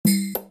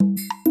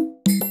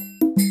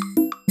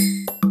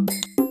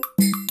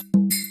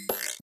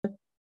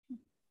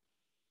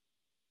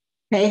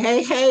Hey,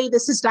 hey, hey,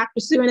 this is Dr.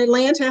 Sue in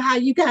Atlanta. How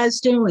you guys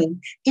doing?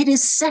 It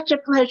is such a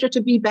pleasure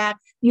to be back.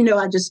 You know,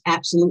 I just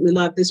absolutely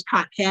love this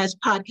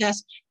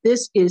podcast.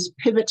 This is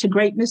Pivot to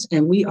Greatness,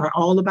 and we are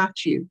all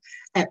about you.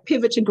 At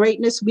Pivot to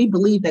Greatness, we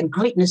believe that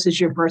greatness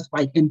is your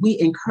birthright, and we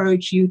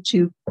encourage you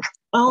to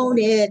own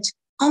it,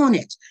 own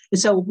it. And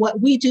so what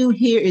we do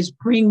here is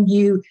bring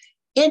you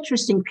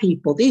interesting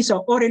people. These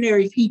are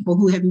ordinary people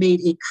who have made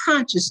a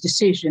conscious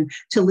decision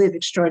to live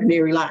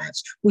extraordinary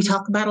lives. We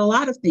talk about a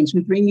lot of things.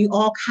 We bring you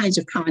all kinds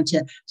of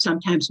content.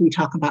 Sometimes we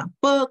talk about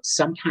books.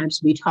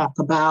 Sometimes we talk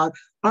about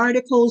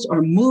articles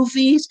or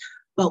movies,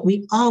 but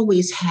we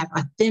always have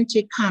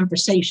authentic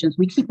conversations.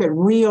 We keep it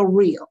real.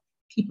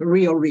 Keep it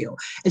real.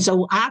 And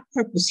so our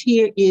purpose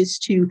here is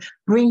to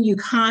bring you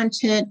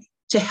content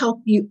to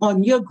help you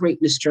on your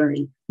greatness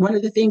journey. One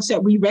of the things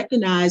that we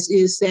recognize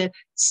is that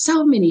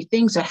so many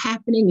things are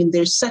happening and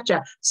there's such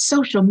a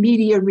social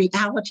media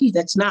reality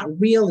that's not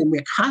real, and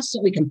we're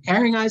constantly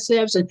comparing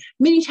ourselves and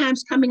many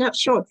times coming up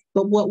short.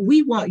 But what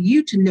we want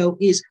you to know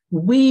is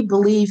we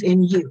believe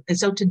in you. And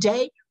so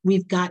today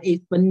we've got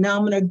a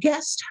phenomenal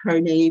guest.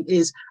 Her name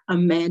is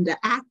Amanda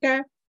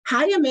ACKER.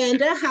 Hi,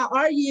 Amanda. How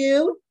are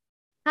you?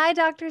 Hi,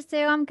 Dr. Sue.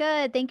 I'm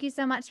good. Thank you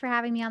so much for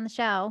having me on the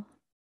show.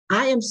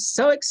 I am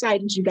so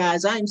excited, you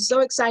guys. I am so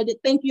excited.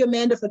 Thank you,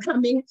 Amanda, for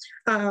coming.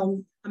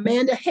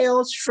 Amanda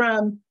hails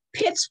from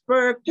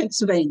Pittsburgh,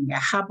 Pennsylvania.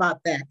 How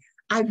about that?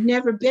 I've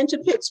never been to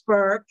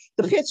Pittsburgh.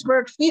 The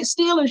Pittsburgh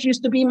Steelers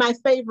used to be my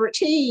favorite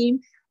team.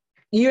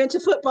 You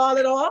into football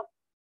at all?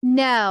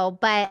 No,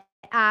 but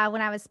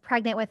when I was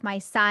pregnant with my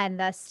son,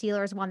 the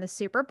Steelers won the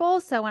Super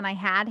Bowl. So when I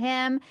had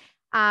him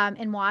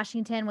in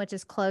Washington, which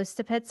is close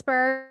to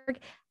Pittsburgh,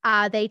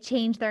 they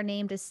changed their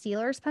name to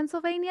Steelers,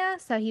 Pennsylvania.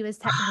 So he was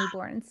technically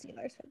born in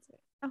Steelers, Pennsylvania.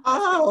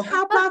 Oh,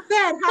 how about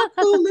that?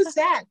 How cool is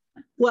that?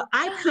 Well,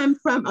 I come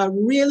from a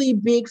really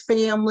big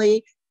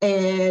family,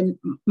 and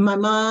my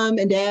mom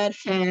and dad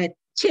had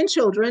 10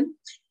 children,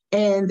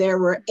 and there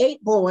were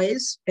 8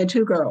 boys and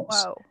 2 girls.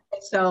 Whoa.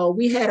 So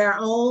we had our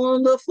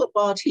own little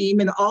football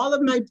team, and all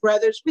of my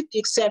brothers, with the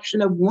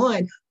exception of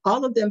one,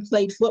 all of them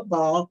played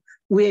football,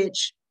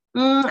 which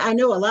I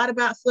know a lot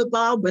about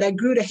football, but I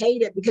grew to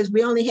hate it because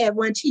we only had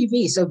one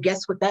TV. So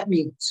guess what that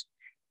means?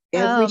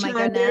 Oh my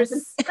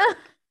goodness.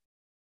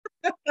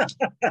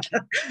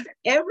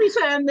 Every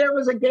time there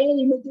was a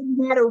game, it didn't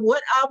matter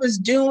what I was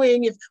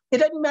doing. If it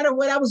didn't matter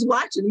what I was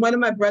watching, one of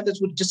my brothers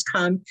would just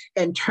come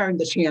and turn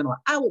the channel.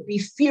 I would be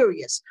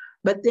furious.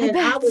 But then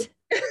I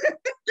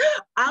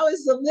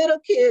was a little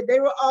kid.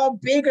 They were all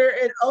bigger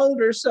and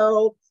older.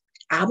 So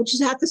I would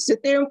just have to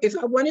sit there. If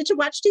I wanted to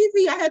watch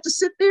TV, I had to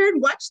sit there and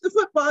watch the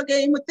football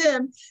game with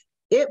them.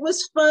 It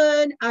was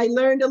fun. I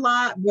learned a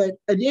lot, but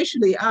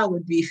initially I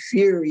would be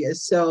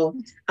furious. So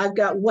I've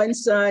got one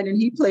son and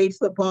he played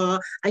football.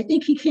 I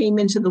think he came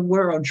into the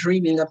world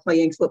dreaming of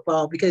playing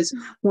football because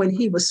when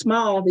he was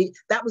small,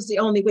 that was the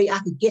only way I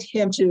could get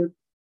him to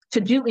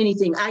do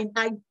anything.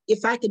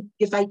 If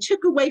I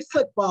took away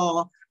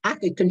football, I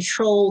could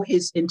control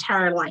his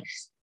entire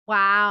life.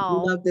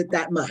 Wow. I loved it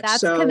that much. That's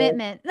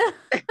commitment.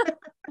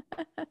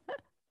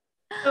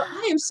 So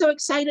I am so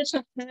excited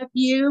to have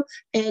you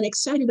and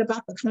excited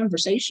about the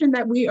conversation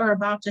that we are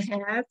about to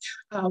have.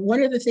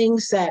 One of the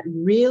things that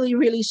really,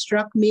 really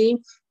struck me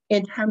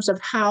in terms of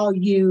how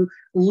you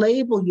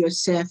label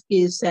yourself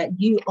is that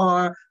you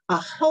are a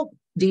hope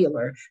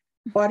dealer.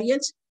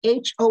 Audience,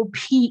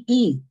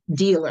 HOPE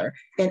dealer.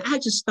 And I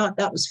just thought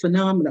that was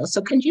phenomenal.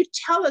 So can you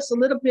tell us a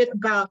little bit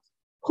about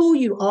who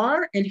you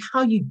are and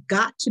how you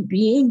got to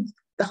being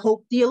the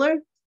hope dealer?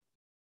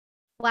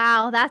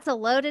 Wow, that's a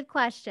loaded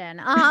question.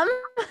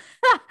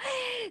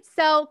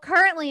 So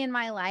currently in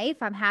my life,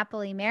 I'm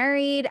happily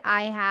married.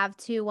 I have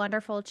 2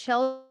 wonderful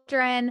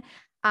children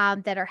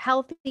that are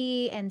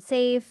healthy and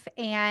safe.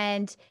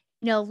 And,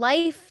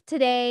 life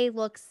today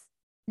looks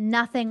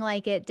nothing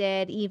like it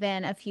did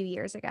even a few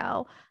years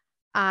ago.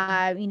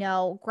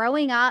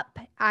 Growing up,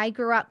 I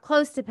grew up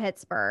close to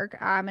Pittsburgh,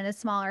 in a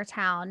smaller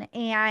town.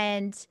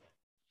 And,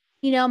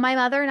 my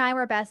mother and I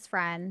were best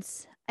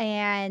friends.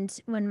 And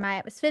when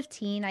I was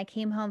 15, I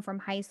came home from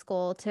high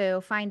school to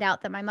find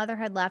out that my mother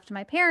had left.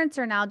 My parents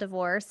are now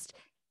divorced.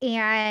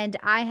 And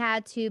I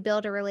had to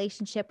build a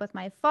relationship with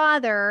my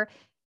father,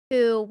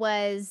 who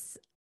was,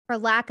 for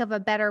lack of a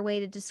better way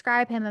to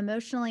describe him,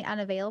 emotionally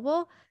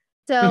unavailable.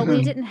 So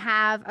we didn't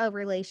have a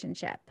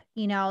relationship,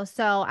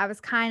 so I was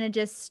kind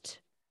of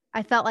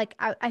I felt like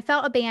I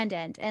felt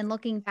abandoned. And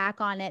looking back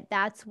on it,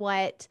 that's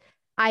what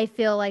I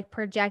feel like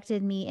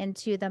projected me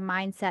into the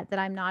mindset that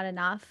I'm not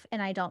enough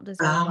and I don't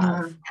deserve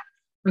love.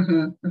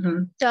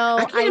 So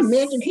I can't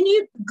imagine. Can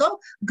you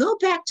go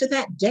back to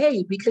that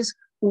day? Because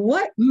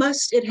what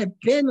must it have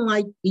been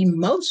like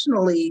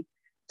emotionally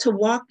to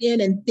walk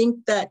in and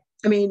think that?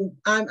 I mean,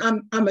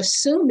 I'm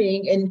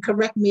assuming, and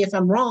correct me if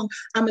I'm wrong,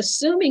 I'm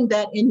assuming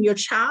that in your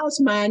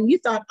child's mind, you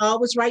thought all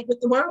was right with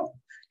the world.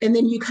 And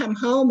then you come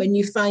home and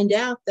you find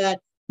out that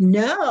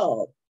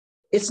no,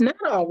 it's not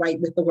all right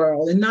with the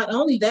world. And not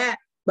only that,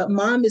 but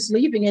mom is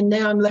leaving and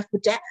now I'm left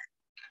with dad.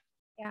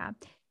 Yeah.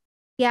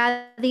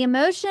 Yeah, the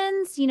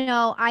emotions,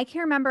 I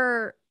can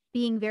remember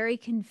being very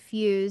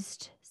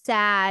confused,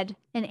 sad,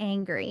 and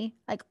angry,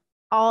 like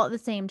all at the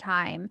same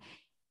time.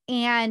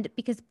 And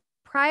because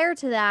prior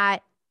to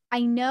that,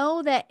 I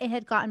know that it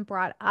had gotten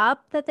brought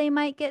up that they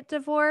might get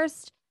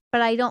divorced,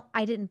 but I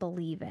didn't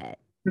believe it.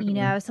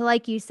 Mhm. So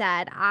like you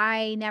said,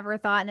 I never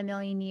thought in a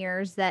million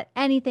years that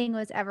anything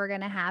was ever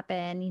going to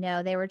happen.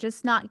 They were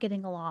just not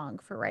getting along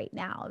for right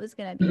now. It was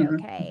going to be Mhm.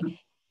 okay.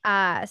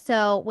 Mhm.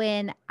 So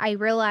when I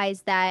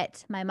realized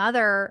that my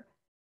mother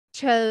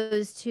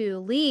chose to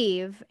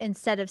leave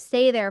instead of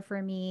stay there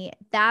for me,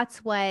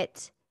 that's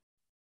what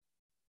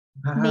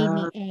made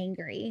me Ah,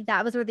 angry.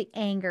 That was where the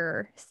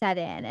anger set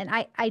in. And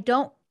I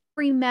don't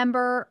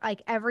remember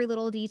like every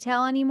little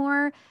detail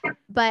anymore,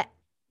 but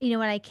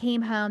when I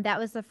came home, that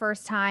was the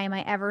first time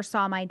I ever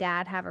saw my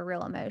dad have a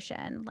real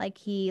emotion. Like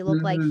he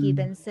looked like he'd mhm.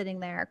 been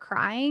sitting there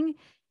crying.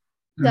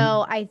 Mhm.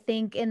 So I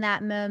think in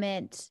that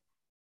moment,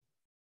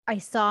 I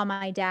saw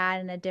my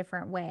dad in a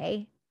different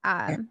way.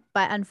 Yeah,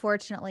 But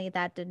unfortunately,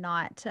 that did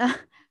not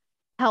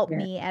help yeah,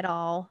 me at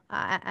all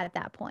at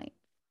that point.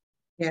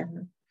 yeah.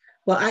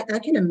 Well, I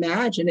can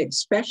imagine,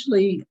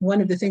 especially one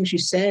of the things you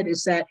said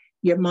is that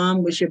your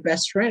mom was your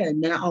best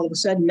friend. Now, all of a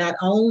sudden, not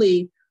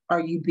only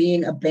are you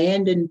being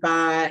abandoned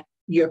by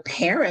your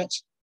parent,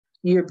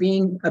 you're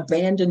being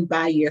abandoned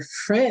by your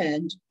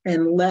friend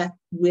and left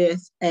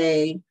with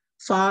a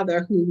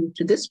father who,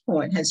 to this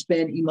point, has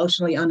been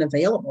emotionally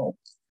unavailable.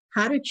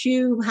 How did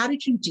you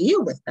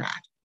deal with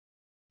that?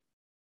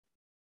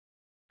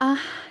 Uh,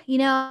 you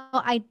know,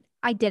 I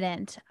I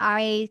didn't.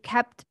 I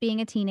kept being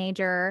a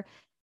teenager,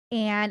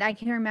 and I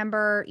can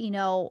remember,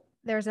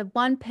 there's a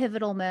one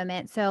pivotal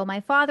moment. So my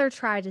father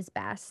tried his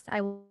best.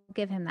 I will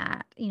give him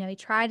that. He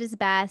tried his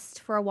best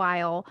for a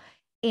while,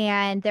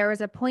 and there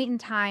was a point in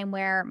time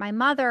where my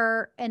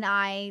mother and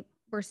I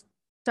were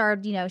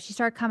started, she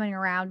started coming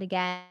around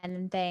again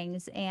and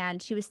things, and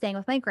she was staying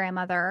with my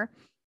grandmother,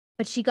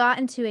 but she got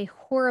into a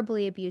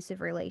horribly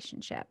abusive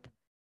relationship.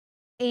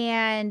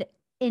 And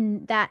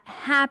in that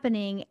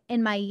happening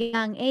in my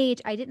young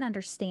age, I didn't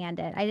understand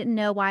it. I didn't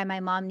know why my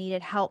mom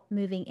needed help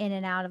moving in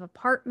and out of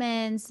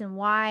apartments and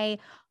why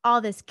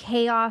all this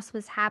chaos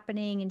was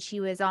happening. And she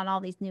was on all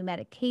these new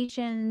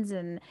medications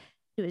and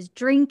she was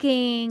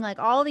drinking, like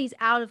all these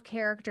out of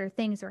character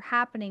things were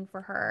happening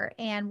for her.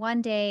 And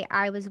one day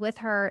I was with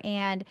her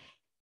and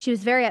she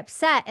was very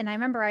upset. And I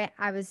remember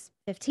I was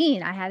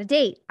 15. I had a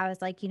date. I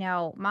was like,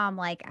 mom,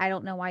 like, I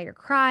don't know why you're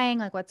crying.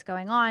 Like, what's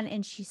going on?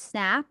 And she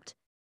snapped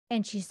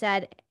and she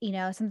said,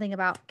 something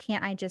about,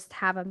 can't I just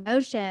have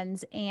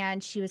emotions?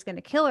 And she was going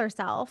to kill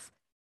herself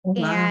Oh,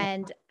 wow.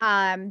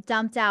 and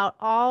dumped out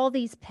all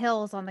these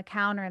pills on the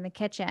counter in the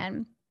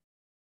kitchen.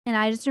 And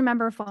I just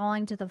remember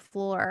falling to the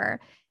floor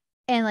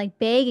and like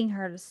begging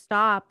her to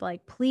stop,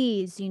 like,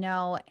 please,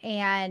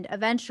 And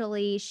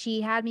eventually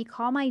she had me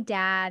call my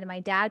dad, and my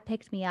dad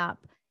picked me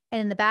up. And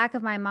in the back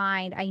of my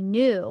mind, I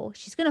knew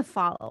she's going to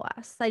follow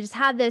us. I just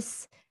had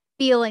this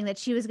feeling that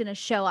she was going to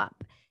show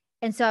up.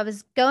 And so I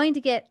was going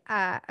to get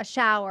a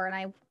shower, and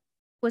I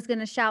was going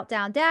to shout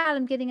down, Dad,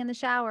 I'm getting in the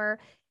shower.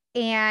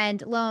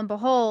 And lo and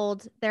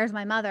behold, there's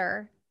my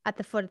mother at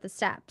the foot of the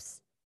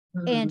steps.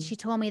 And Mhm. she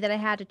told me that I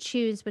had to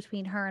choose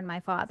between her and my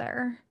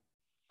father.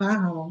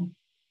 Wow.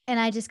 And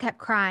I just kept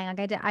crying.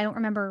 Like I don't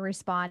remember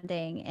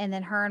responding. And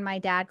then her and my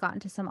dad got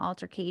into some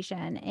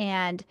altercation.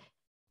 And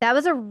that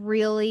was a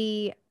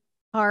really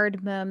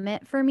hard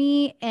moment for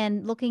me.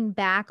 And looking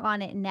back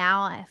on it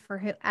now for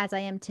who, as I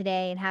am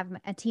today and have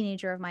a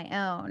teenager of my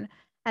own,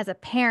 as a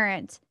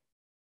parent,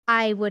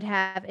 I would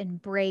have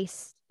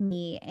embraced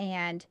me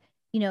and,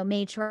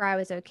 made sure I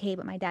was okay,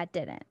 but my dad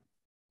didn't.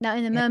 Now,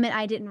 in the Yeah. moment,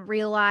 I didn't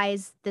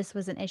realize this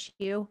was an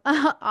issue,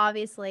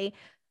 obviously,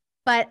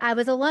 but I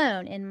was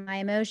alone in my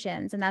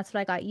emotions, and that's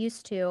what I got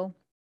used to.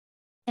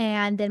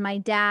 And then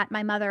my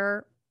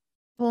mother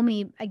told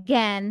me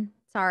again,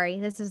 sorry,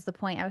 this is the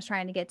point I was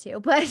trying to get to,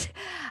 but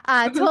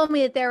Mhm. told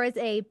me that there was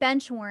a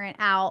bench warrant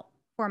out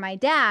for my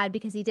dad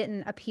because he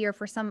didn't appear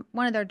for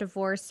one of their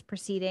divorce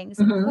proceedings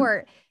in Mhm.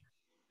 court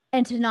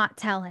and to not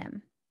tell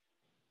him.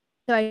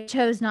 So I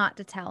chose not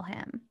to tell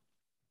him.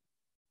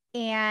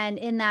 And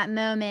in that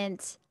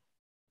moment,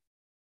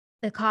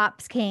 the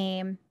cops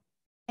came.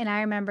 And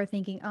I remember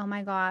thinking, oh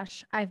my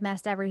gosh, I've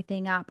messed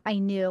everything up. I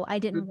knew I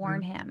didn't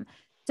warn Mhm. him.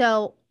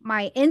 So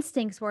my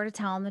instincts were to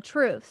tell him the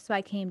truth. So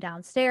I came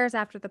downstairs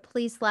after the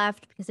police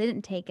left because they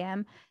didn't take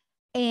him.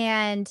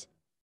 And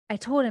I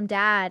told him,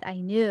 Dad,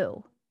 I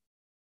knew.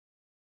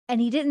 And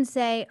he didn't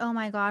say, oh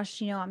my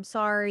gosh, I'm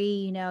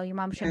sorry. Your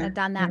mom shouldn't Yeah. have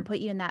done that Yeah. and put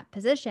you in that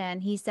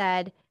position. He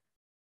said,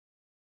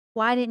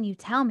 why didn't you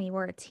tell me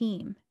we're a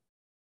team?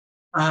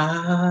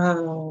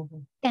 Oh.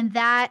 And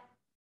that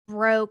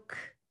broke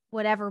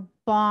whatever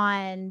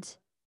bond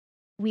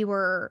we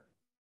were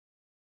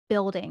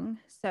building,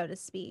 so to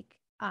speak.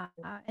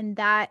 And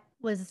that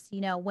was,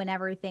 when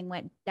everything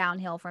went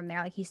downhill from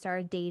there. Like he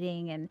started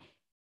dating, and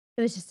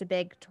it was just a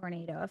big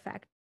tornado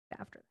effect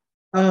after.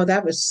 Oh,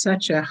 that was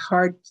such a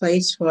hard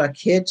place for a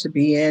kid to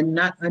be in,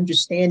 not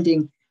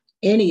understanding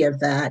any of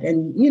that.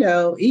 And,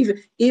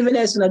 even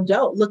as an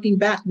adult looking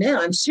back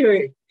now, I'm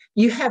sure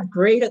you have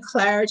greater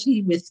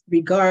clarity with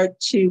regard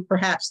to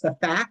perhaps the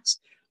facts,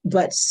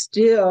 but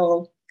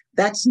still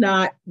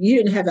you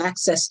didn't have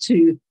access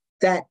to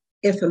that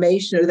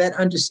information or that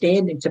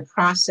understanding to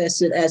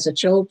process it as a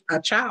child.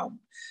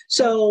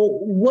 So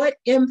what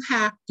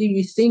impact do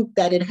you think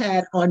that it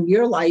had on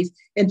your life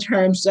in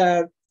terms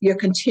of your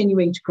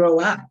continuing to grow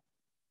up?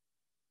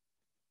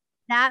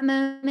 That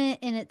moment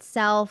in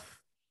itself,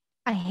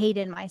 I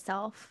hated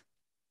myself.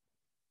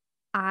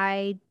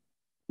 I,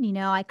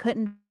 I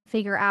couldn't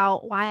figure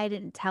out why I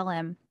didn't tell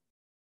him.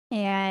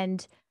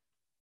 And,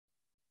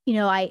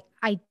 I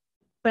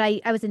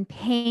was in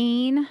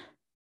pain.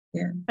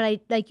 Yeah.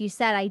 But like you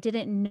said, I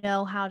didn't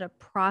know how to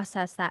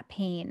process that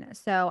pain.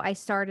 So I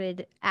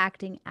started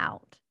acting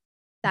out.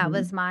 That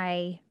was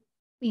my,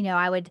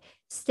 I would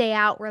stay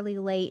out really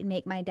late and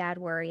make my dad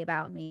worry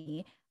about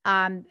me.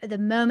 The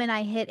moment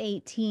I hit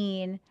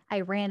 18,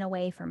 I ran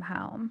away from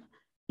home.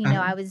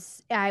 I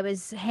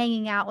was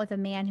hanging out with a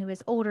man who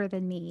was older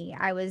than me.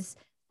 I was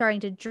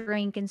starting to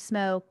drink and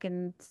smoke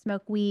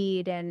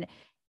weed and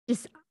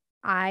just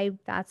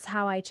that's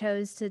how I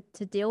chose to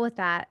deal with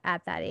that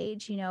at that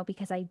age,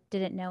 because I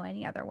didn't know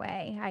any other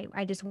way.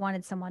 I just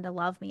wanted someone to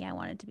love me. I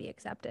wanted to be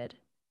accepted.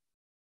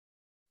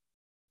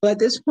 But at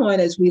this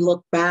point, as we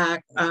look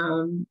back,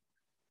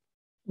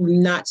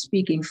 not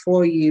speaking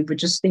for you, but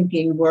just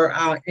thinking we're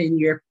out in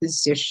your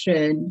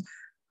position,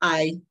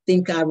 I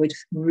think I would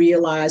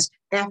realize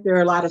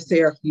after a lot of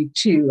therapy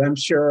too, I'm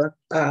sure,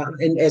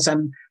 and as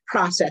I'm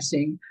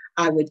processing,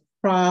 I would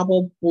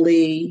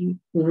probably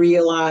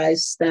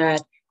realize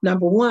that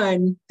number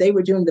one, they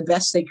were doing the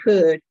best they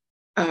could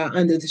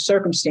under the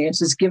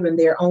circumstances, given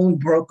their own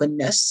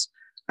brokenness.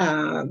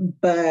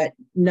 But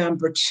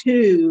number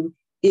two,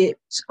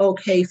 it's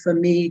okay for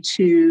me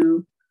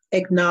to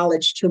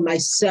acknowledge to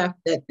myself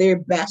that their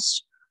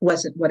best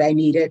wasn't what I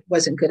needed,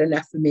 wasn't good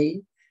enough for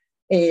me.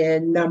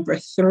 And number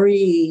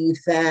three,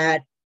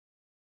 that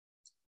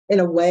in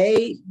a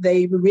way,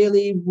 they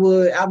really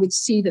I would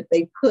see that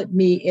they put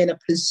me in a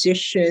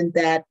position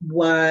that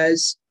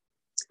was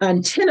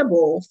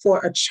untenable for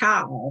a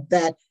child,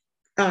 that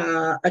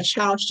a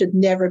child should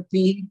never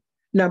be,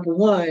 number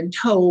one,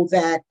 told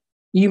that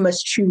you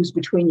must choose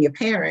between your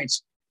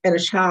parents. And a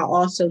child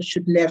also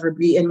should never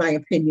be, in my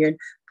opinion,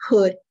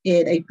 put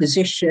in a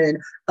position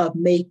of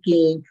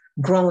making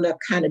grown-up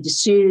kind of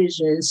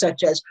decisions,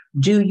 such as,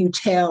 do you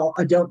tell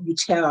or don't you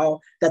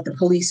tell that the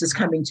police is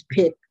coming to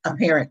pick a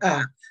parent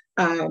up?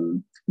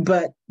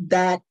 But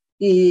that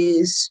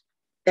is,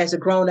 as a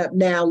grown-up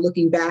now,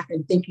 looking back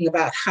and thinking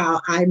about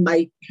how I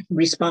might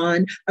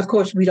respond. Of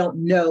course, we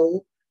don't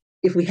know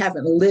if we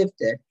haven't lived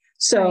it.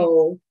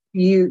 So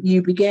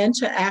you began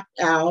to act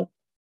out,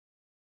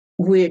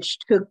 which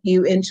took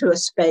you into a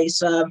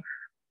space of,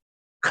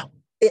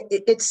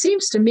 it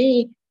seems to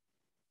me,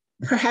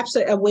 perhaps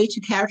a way to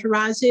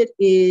characterize it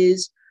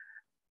is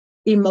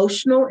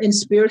emotional and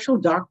spiritual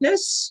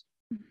darkness.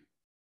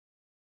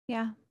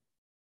 Yeah.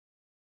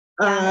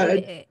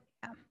 And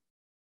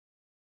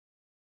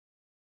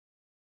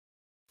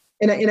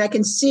I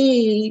can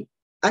see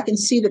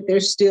that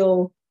there's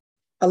still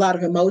a lot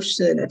of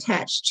emotion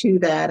attached to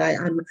that.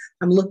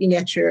 I'm looking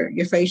at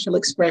your facial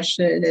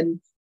expression,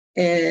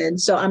 and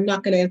so I'm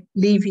not going to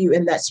leave you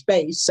in that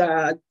space.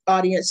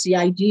 Audience, the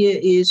idea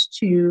is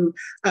to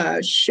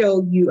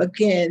show you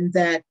again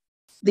that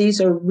these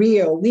are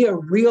real. We are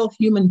real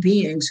human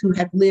beings who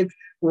have lived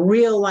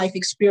real life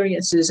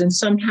experiences, and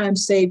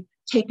sometimes they've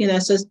taken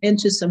us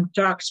into some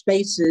dark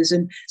spaces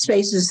and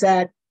spaces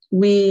that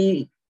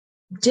we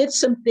did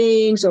some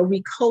things or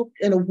we coped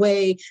in a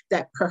way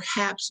that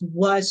perhaps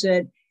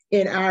wasn't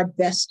in our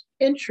best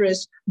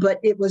interest, but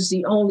it was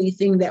the only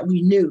thing that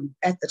we knew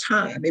at the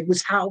time. It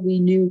was how we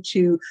knew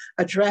to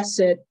address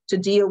it, to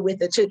deal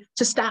with it,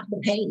 to stop the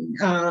pain.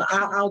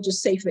 I'll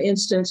just say, for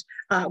instance,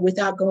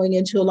 without going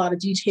into a lot of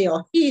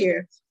detail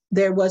here,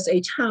 there was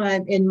a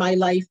time in my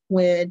life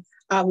when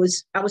I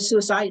was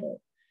suicidal.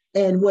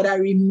 And what I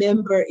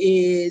remember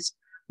is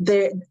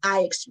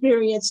I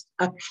experienced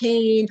a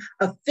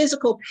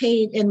physical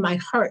pain in my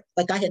heart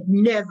like I had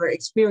never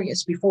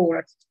experienced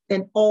before.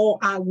 And all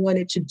I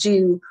wanted to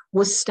do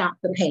was stop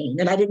the pain.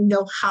 And I didn't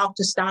know how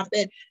to stop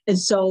it. And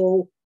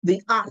so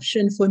the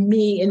option for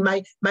me in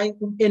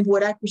in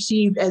what I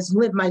perceived as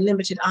my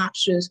limited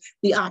options,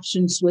 the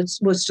options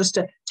was just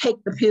to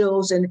take the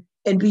pills and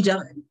be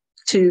done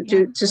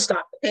to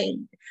stop the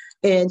pain.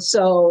 And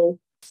so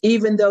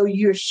even though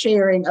you're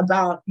sharing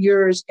about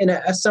yours in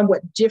a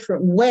somewhat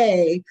different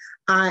way,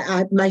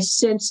 my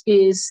sense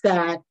is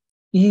that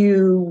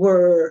you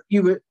were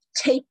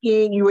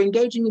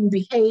engaging in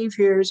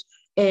behaviors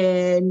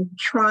and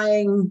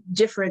trying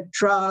different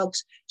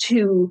drugs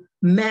to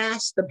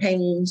mask the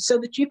pain so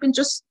that you can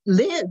just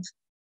live,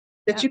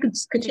 that you can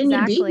continue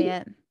to be. Exactly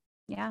it.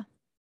 Yeah.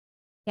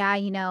 Yeah,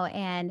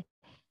 and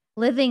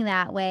living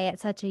that way at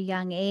such a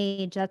young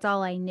age, that's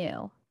all I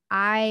knew.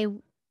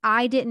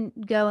 I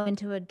didn't go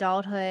into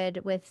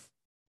adulthood with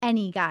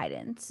any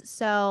guidance.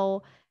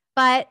 So,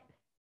 but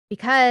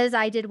because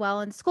I did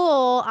well in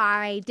school,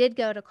 I did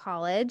go to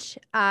college.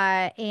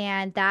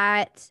 And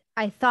that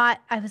I thought,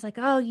 I was like,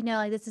 oh,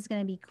 like this is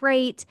going to be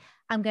great.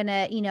 I'm going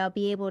to,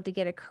 be able to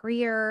get a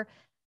career.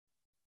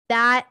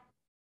 That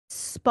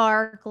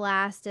spark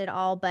lasted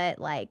all but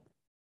like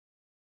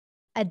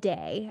a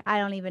day. I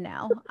don't even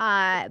know.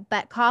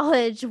 But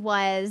college it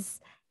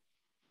was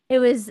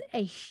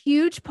a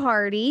huge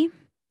party.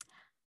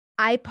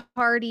 I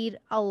partied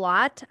a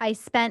lot. I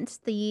spent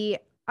the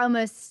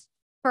almost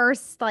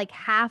first like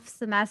half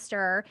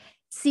semester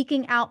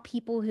seeking out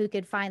people who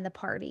could find the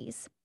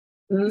parties.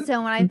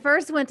 So when I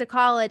first went to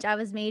college, I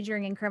was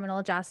majoring in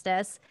criminal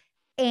justice,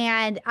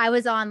 and I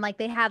was on like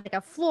they had like a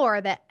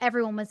floor that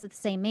everyone was the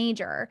same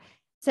major.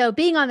 So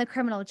being on the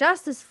criminal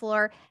justice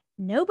floor,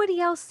 nobody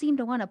else seemed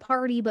to want to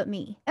party but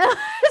me.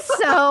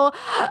 So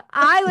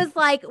I was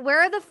like, where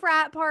are the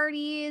frat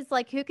parties?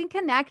 Like, who can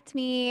connect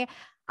me?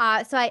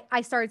 So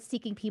I started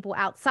seeking people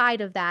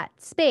outside of that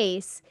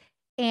space.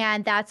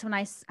 And that's when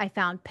I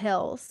found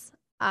pills.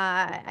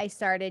 I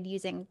started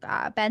using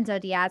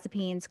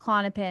benzodiazepines.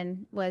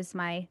 Klonopin was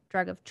my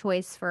drug of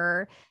choice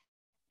for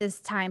this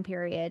time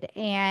period.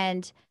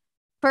 And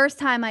first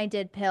time I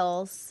did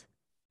pills,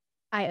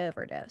 I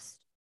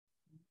overdosed.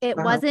 It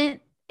Wow.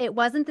 wasn't it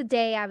wasn't the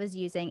day I was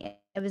using it.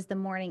 It was the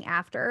morning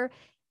after.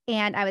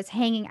 And I was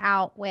hanging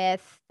out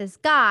with this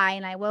guy,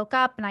 and I woke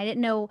up and I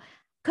didn't know,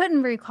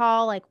 couldn't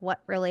recall like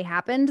what really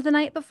happened the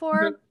night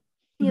before.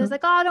 He was Mhm.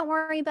 like, "Oh, don't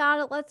worry about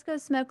it. Let's go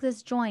smoke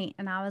this joint."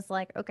 And I was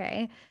like,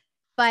 "Okay."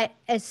 But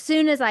as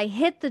soon as I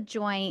hit the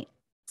joint,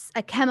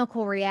 a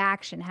chemical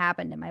reaction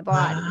happened in my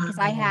body because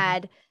Wow.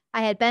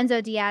 I had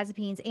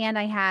benzodiazepines and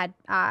I had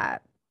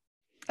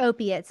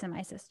opiates in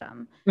my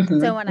system. So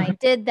Mhm, when I mhm.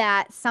 did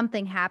that,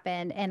 something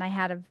happened and I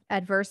had an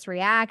adverse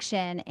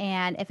reaction.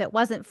 And if it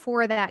wasn't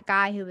for that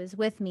guy who was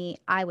with me,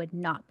 I would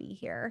not be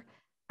here.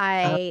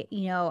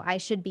 I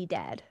should be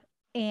dead.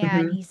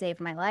 And Mhm. he saved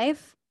my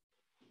life.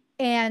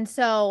 And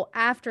so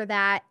after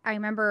that, I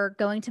remember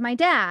going to my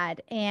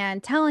dad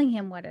and telling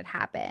him what had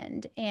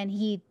happened, and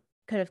he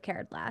could have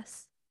cared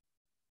less.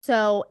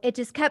 So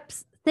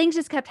things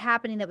just kept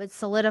happening that would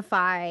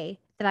solidify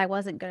that I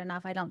wasn't good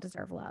enough. I don't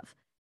deserve love.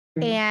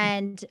 Mhm.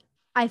 And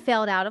I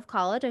failed out of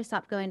college. I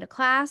stopped going to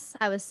class.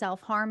 I was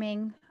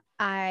self-harming.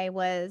 I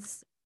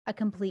was a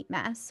complete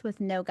mess with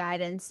no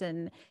guidance.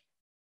 And,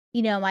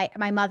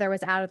 my mother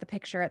was out of the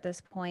picture at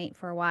this point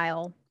for a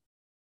while.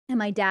 And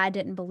my dad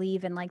didn't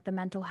believe in like the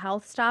mental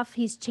health stuff.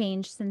 He's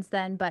changed since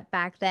then, but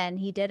back then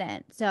he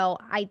didn't. So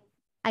I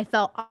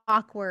felt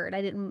awkward.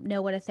 I didn't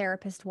know what a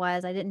therapist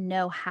was. I didn't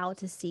know how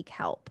to seek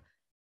help.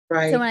 So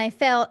Right. when I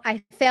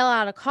fell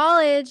out of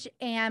college,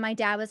 and my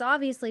dad was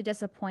obviously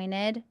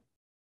disappointed,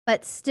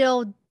 but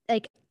still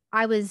like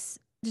I was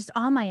just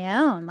on my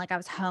own. Like I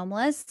was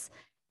homeless.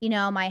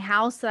 My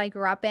house that I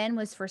grew up in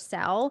was for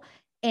sale,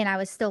 and I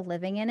was still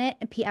living in it.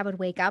 And I would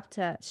wake up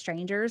to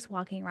strangers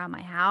walking around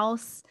my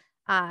house.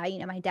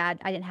 My dad,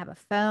 I didn't have a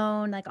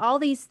phone, like all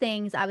these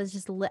things. I was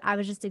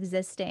just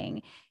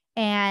existing.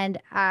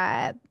 And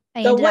I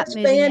So ended what up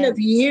moving span of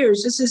in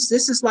years? This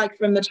is like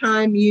from the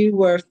time you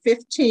were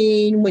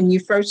 15 when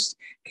you first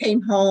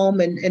came home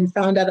and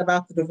found out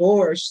about the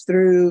divorce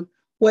through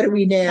what are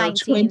we now,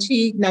 19.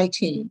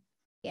 2019?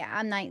 Yeah,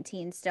 I'm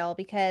 19 still,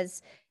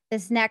 because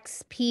this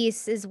next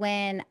piece is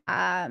when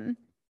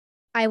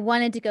I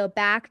wanted to go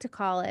back to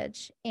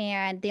college,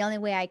 and the only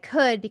way I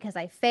could, because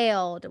I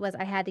failed, was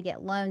I had to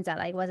get loans out.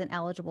 I wasn't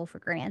eligible for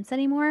grants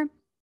anymore.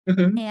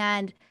 Hmm.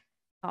 And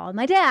called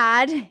my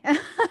dad. And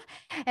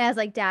I was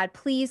like, "Dad,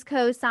 please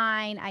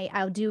co-sign.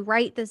 I'll do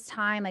right this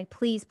time. Like,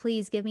 please,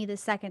 please give me the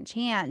second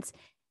chance."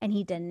 And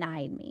he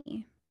denied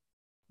me.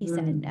 He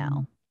said Mm.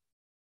 no.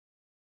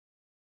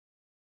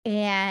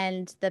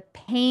 And the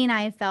pain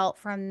I felt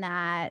from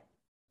that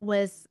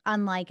was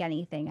unlike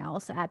anything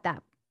else at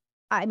that.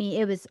 I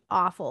mean, it was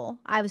awful.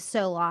 I was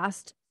so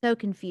lost, so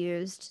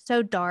confused,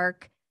 so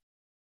dark.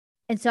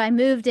 And so I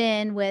moved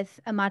in with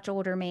a much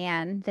older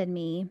man than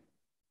me,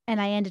 and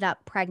I ended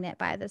up pregnant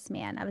by this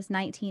man. I was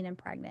 19 and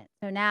pregnant.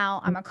 So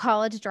now I'm a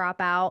college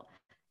dropout,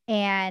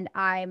 and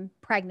I'm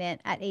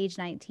pregnant at age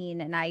 19,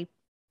 and I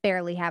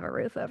barely have a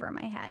roof over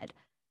my head.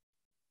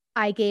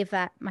 I gave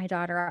my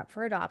daughter up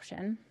for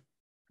adoption,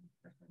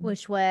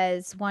 which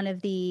was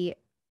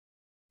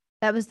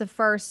that was the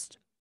first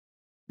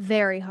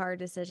very hard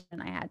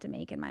decision I had to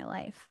make in my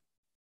life.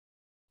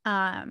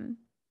 Um,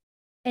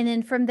 and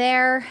then from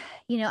there,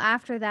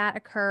 after that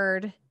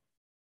occurred,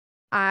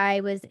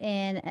 I was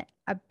in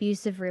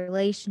abusive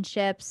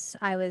relationships.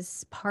 I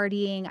was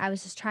partying. I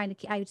was just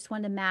I just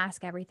wanted to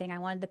mask everything. I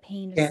wanted the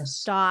pain to Yes.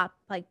 stop,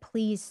 like,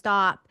 please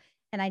stop.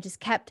 And I just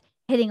kept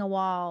hitting a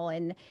wall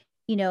and,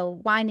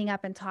 winding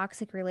up in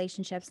toxic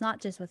relationships, not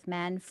just with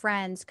men,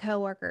 friends,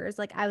 coworkers.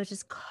 Like I was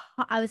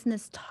in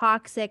this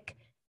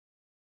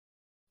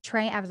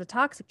I was a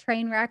toxic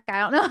train wreck.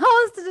 I don't know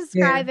how else to Yeah.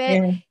 describe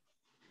it.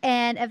 Yeah.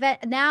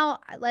 And now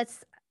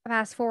let's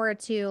fast forward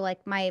to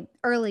like my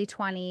early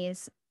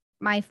 20s.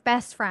 My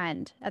best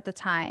friend at the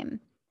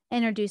time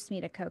introduced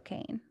me to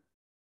cocaine.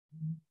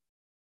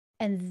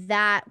 And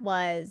that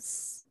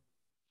was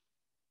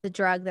the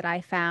drug that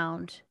I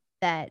found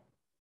that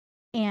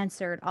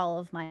answered all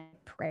of my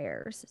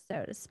prayers,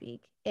 so to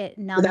speak. It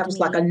So that numbed was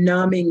like a me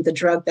numbing, the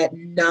drug that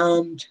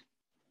numbed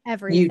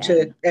you to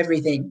everything.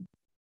 everything.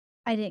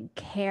 I didn't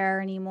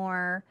care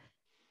anymore.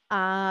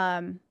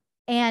 Um,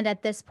 and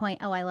at this point,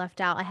 oh, I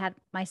left out. I had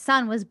my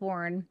son was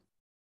born.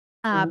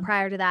 Mm,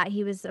 Prior to that,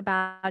 he was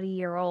about a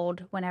year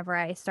old whenever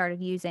I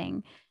started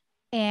using.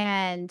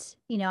 And,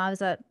 I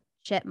was a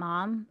shit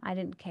mom. I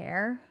didn't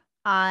care.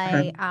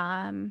 uh-huh,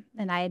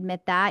 And I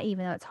admit that,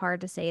 even though it's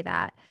hard to say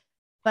that,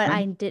 but uh-huh,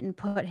 I didn't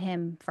put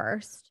him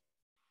first.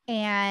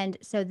 And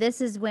so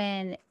this is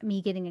when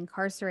me getting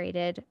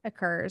incarcerated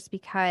occurs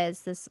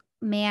because this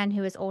man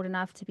who is old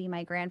enough to be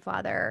my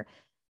grandfather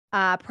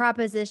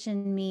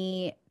propositioned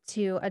me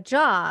to a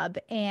job.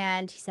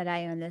 And he said,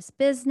 I own this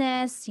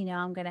business,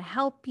 I'm going to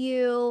help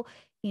you,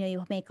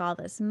 you'll make all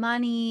this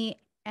money.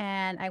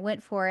 And I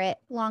went for it.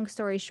 Long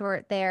story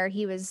short, there,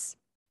 he was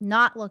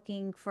not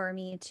looking for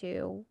me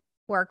to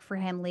work for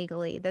him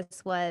legally.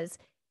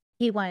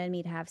 He wanted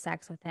me to have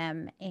sex with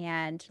him.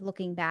 And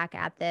looking back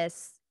at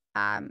this,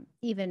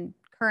 even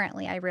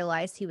currently, I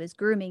realized he was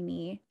grooming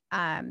me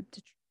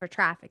for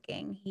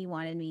trafficking. He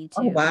wanted me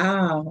oh, to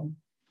wow.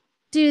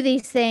 do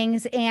these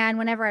things. And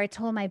whenever I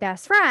told my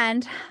best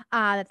friend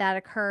that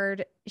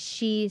occurred,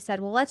 she said,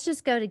 well, let's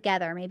just go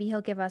together. Maybe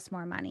he'll give us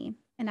more money.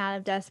 And out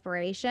of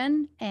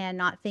desperation and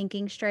not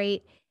thinking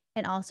straight,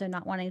 and also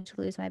not wanting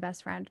to lose my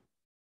best friend,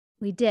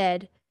 we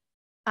did.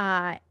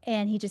 And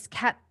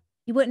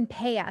he wouldn't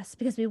pay us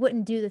because we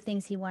wouldn't do the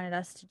things he wanted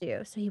us to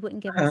do. So he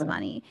wouldn't give us Uh-huh,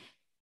 money.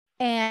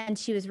 And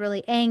she was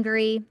really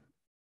angry.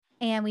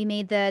 And we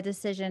made the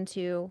decision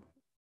to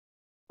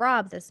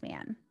rob this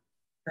man.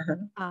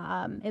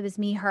 uh-huh. It was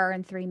me, her,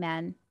 and three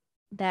men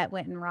that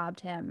went and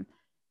robbed him.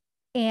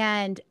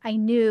 And I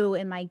knew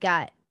in my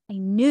gut, I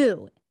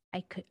knew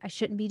I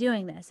shouldn't be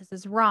doing this. This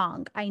is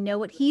wrong. I know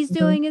what he's Mhm.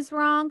 doing is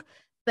wrong,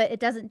 but it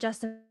doesn't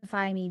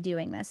justify me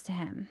doing this to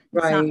him.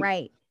 It's not Right.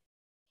 right.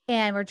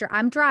 And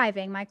I'm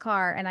driving my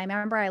car, and I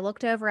remember I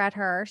looked over at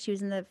her. She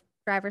was in the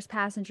driver's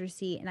passenger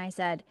seat, and I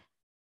said,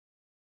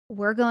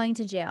 we're going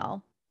to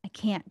jail. I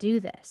can't do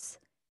this.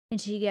 And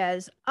she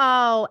goes,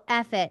 oh,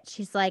 F it.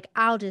 She's like,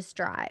 I'll just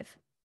drive.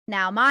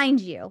 Now,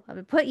 mind you, I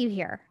would put you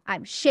here.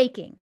 I'm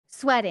shaking,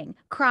 sweating,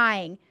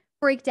 crying,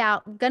 freaked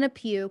out, gonna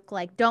puke,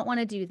 like, don't want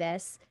to do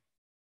this.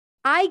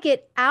 I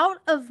get out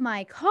of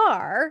my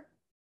car.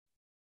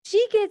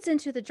 She gets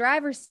into the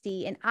driver's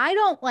seat, and I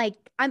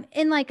was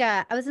in like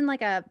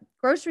a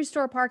grocery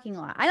store parking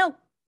lot. I don't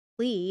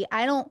flee.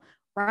 I don't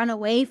run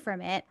away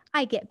from it.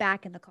 I get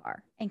back in the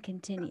car and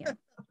continue.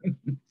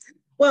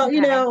 Well,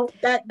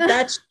 Okay.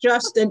 that's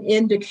just an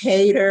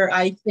indicator,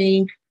 I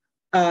think,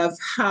 of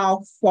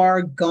how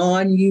far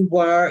gone you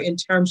were in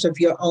terms of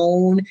your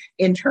own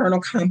internal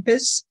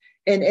compass.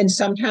 And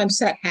sometimes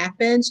that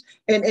happens.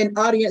 And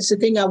audience, the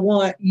thing I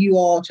want you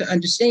all to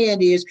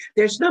understand is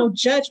there's no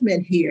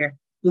judgment here.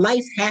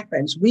 Life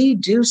happens. We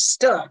do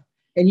stuff.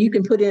 And you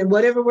can put in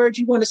whatever word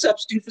you want to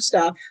substitute for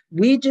stuff.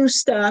 We do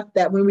stuff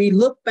that when we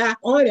look back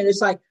on it,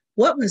 it's like,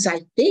 what was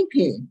I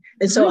thinking?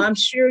 And so Mhm. I'm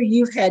sure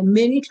you've had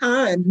many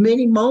times,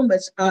 many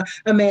moments,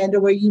 Amanda,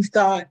 where you've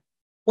thought,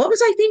 what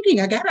was I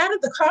thinking? I got out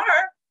of the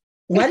car.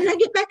 Why did I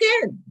get back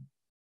in?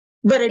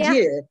 But I Yeah.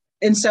 did.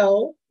 And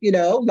so,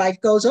 life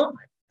goes on.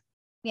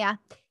 Yeah.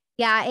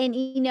 Yeah. And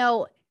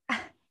the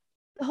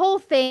whole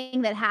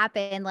thing that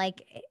happened,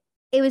 like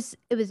it was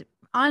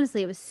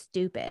honestly, it was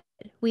stupid.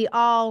 We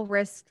all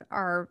risked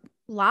our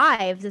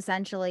lives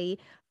essentially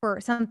for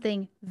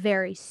something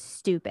very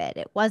stupid.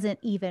 It wasn't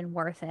even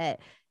worth it.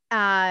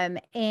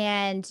 And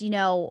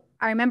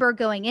I remember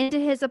going into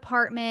his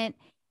apartment,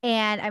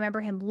 and I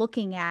remember him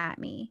looking at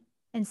me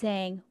and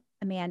saying,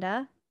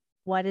 Amanda,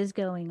 what is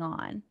going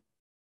on?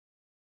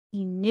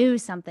 He knew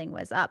something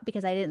was up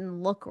because I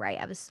didn't look right.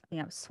 I was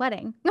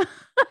sweating.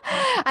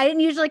 I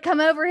didn't usually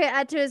come over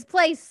to his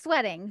place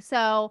sweating.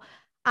 So,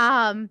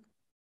 um,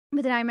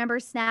 but then I remember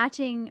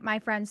snatching my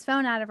friend's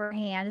phone out of her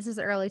hand. This is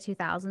the early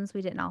 2000s.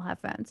 We didn't all have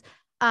phones.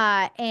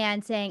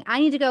 And saying, I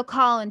need to go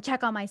call and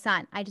check on my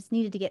son. I just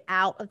needed to get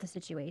out of the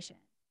situation.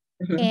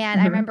 Mhm, And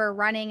I mhm. remember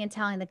running and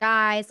telling the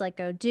guys, like,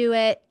 go do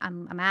it.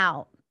 I'm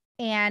out.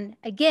 And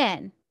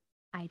again,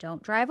 I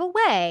don't drive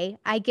away.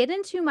 I get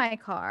into my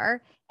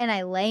car and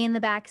I lay in the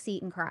back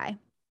seat and cry.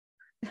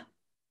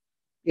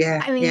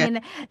 Yeah, I yeah.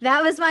 mean,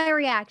 that was my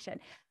reaction.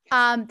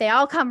 They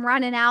all come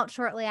running out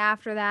shortly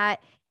after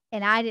that,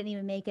 and I didn't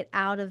even make it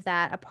out of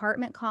that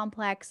apartment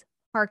complex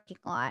parking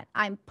lot.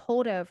 I'm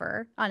pulled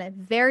over on a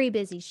very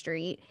busy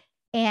street,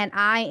 and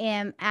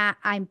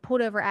I'm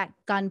pulled over at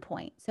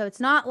gunpoint. So it's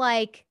not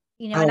like,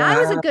 Oh, and I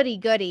was a wow. goody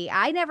goody.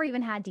 I never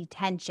even had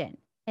detention.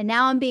 And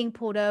now I'm being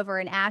pulled over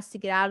and asked to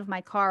get out of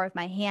my car with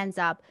my hands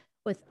up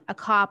with a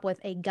cop with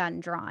a gun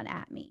drawn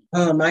at me.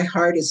 Oh, my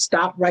heart is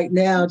stopped right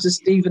now,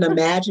 just even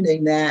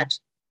imagining that.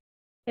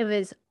 It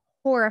was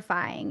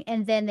horrifying.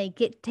 And then they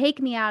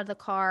take me out of the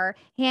car,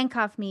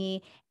 handcuff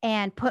me,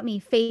 and put me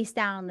face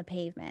down on the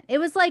pavement. It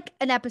was like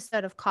an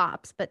episode of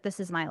Cops, but this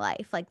is my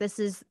life. Like, this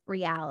is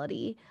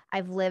reality.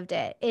 I've lived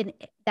it. And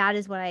that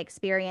is what I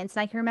experienced.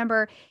 And I can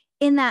remember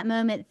in that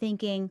moment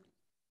thinking,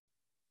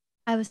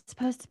 I was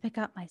supposed to pick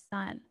up my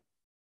son.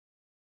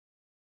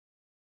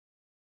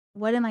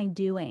 What am I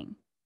doing?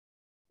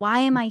 Why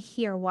am I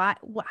here?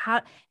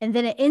 How? And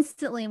then it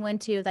instantly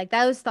went to, like,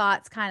 those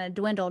thoughts kind of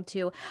dwindled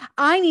to,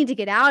 I need to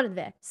get out of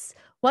this.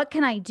 What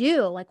can I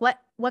do? Like, what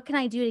can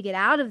I do to get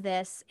out of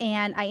this?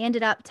 And I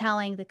ended up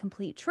telling the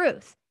complete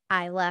truth.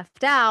 I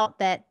left out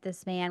that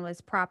this man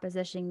was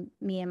propositioning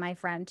me and my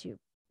friend to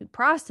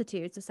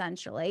prostitutes,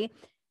 essentially.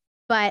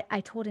 But I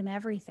told him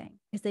everything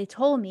because they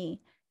told me,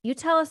 you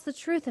tell us the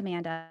truth,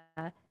 Amanda,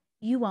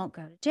 you won't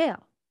go to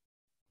jail.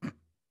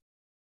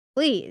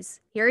 Please,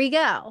 here you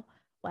go.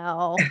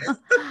 Well,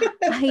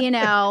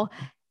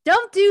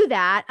 don't do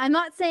that. I'm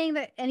not saying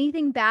that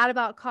anything bad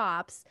about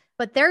cops,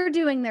 but they're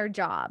doing their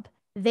job.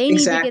 They need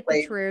to get the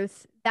Exactly.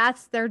 truth.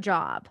 That's their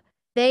job.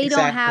 They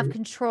don't have Exactly.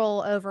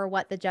 control over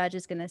what the judge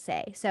is going to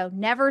say. So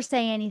never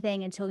say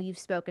anything until you've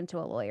spoken to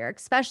a lawyer,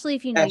 especially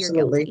if you know you're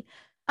Absolutely. guilty.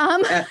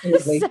 Um,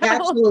 Absolutely. so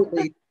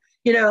Absolutely.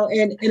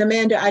 And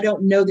Amanda, I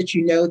don't know that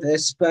you know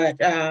this, but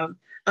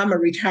I'm a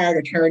retired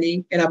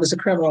attorney and I was a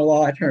criminal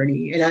law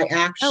attorney. And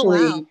oh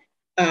wow.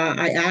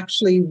 I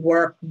actually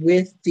worked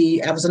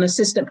I was an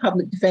assistant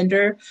public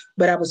defender,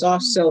 but I was Mm.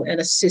 also an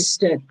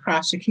assistant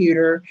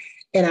prosecutor.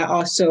 And I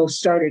also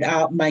started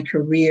out my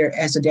career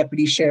as a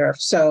deputy sheriff.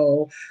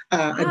 So,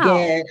 Wow.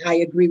 again, I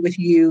agree with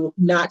you,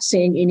 not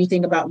saying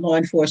anything about law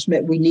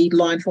enforcement. We need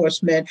law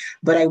enforcement.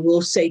 But I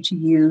will say to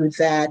you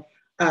that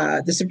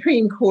the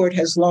Supreme Court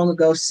has long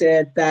ago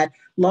said that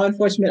law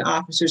enforcement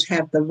officers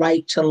have the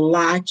right to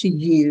lie to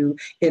you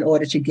in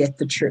order to get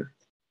the truth.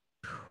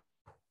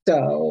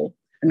 So,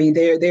 I mean,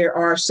 there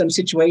are some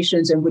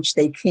situations in which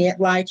they can't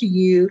lie to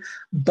you,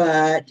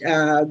 but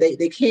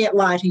they can't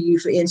lie to you,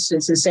 for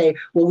instance, and say,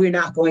 well, we're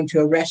not going to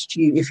arrest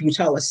you if you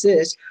tell us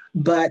this.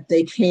 But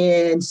they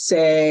can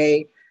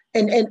say,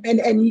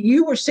 and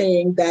you were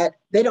saying that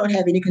they don't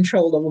have any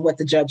control over what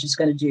the judge is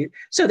going to do.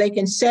 So they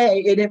can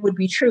say, and it would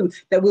be true,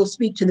 that we'll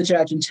speak to the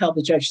judge and tell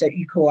the judge that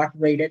you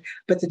cooperated,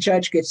 but the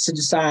judge gets to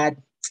decide.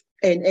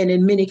 And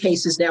in many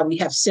cases now we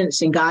have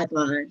sentencing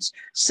guidelines.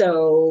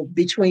 So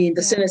between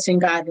the Yeah. sentencing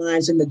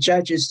guidelines and the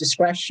judge's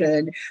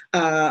discretion,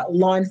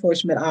 law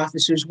enforcement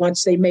officers,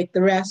 once they make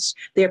the rest,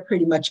 they're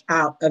pretty much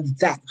out of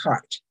that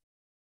part.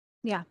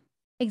 Yeah,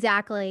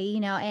 exactly.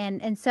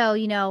 And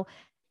so,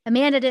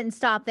 Amanda didn't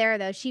stop there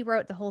though. She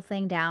wrote the whole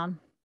thing down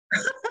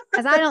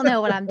because I don't know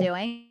what I'm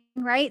doing.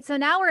 Right. So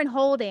now we're in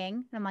holding.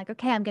 And I'm like,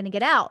 okay, I'm going to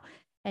get out.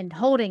 And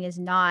holding is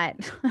not,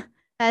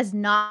 that's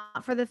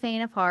not for the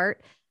faint of heart.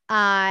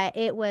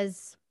 It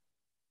was,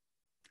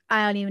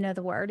 I don't even know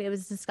the word. It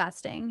was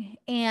disgusting.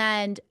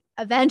 And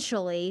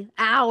eventually,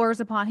 hours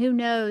upon who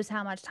knows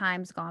how much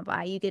time's gone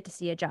by, you get to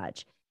see a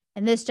judge.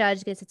 And this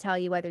judge gets to tell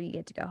you whether you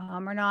get to go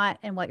home or not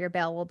and what your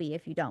bail will be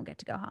if you don't get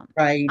to go home.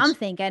 Right. I'm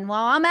thinking,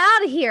 well, I'm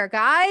out of here,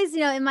 guys,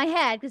 in my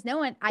head, because I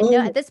know at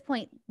Oh, this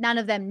point, none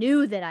of them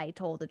knew that I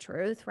told the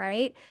truth,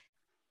 right?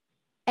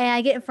 And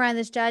I get in front of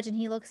this judge and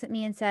he looks at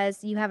me and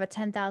says, you have a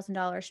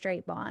 $10,000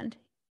 straight bond.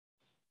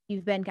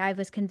 I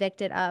was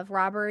convicted of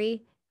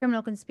robbery,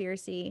 criminal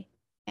conspiracy,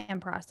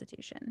 and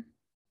prostitution.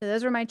 So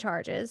those were my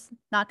charges.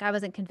 Not I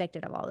wasn't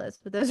convicted of all this,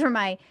 but those were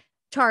my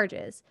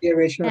charges. the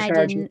original And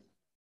charges.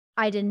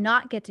 I did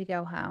not get to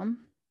go home.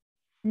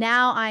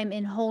 Now I'm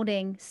in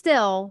holding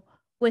still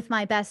with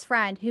my best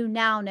friend who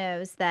now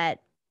knows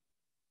that,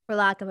 for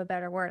lack of a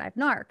better word, I've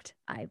narked.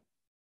 I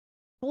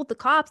told the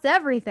cops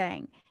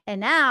everything. And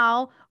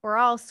now we're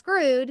all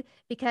screwed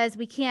because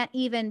we can't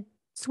even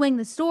swing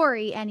the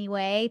story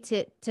anyway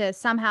to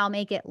somehow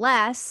make it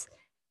less,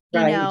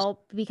 Right.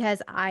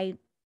 because I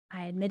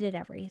admitted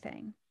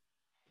everything.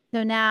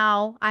 So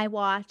now I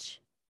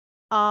watch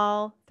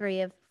four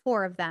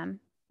of them,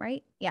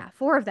 right? Yeah,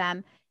 four of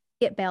them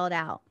get bailed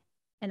out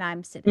and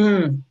I'm sitting in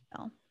Mm,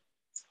 jail.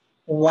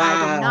 I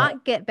did wow.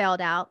 not get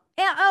bailed out.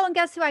 And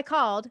guess who I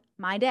called?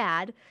 My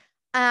dad.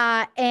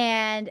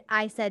 And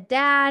I said,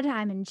 Dad,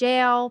 I'm in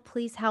jail.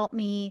 Please help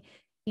me.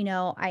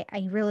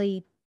 I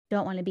really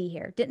don't want to be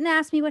here. Didn't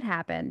ask me what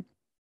happened.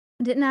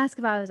 Didn't ask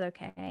if I was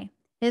okay.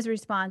 His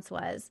response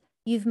was,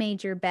 you've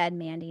made your bed,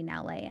 Mandy.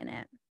 Now lay in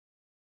it.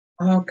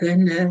 Oh,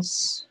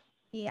 goodness.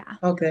 Yeah.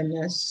 Oh,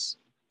 goodness.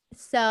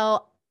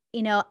 So,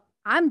 you know,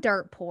 I'm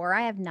dirt poor.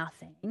 I have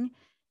nothing.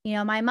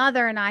 My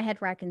mother and I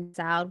had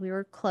reconciled. We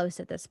were close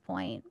at this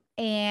point,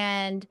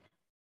 and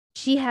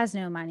she has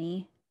no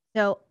money.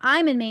 So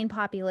I'm in main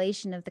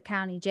population of the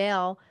county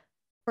jail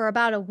for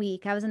about a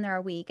week. I was in there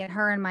a week, and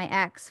her and my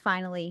ex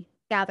finally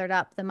gathered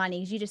up the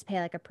money. You just pay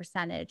like a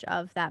percentage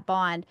of that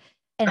bond,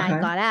 and I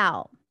Uh-huh. got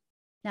out.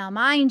 Now,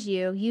 mind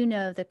you,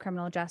 the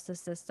criminal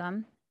justice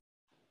system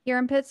here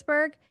in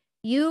Pittsburgh.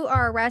 You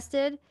are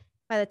arrested.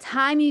 By the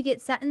time you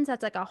get sentenced,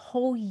 that's like a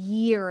whole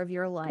year of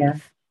your Yeah.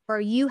 life where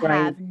you Right.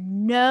 have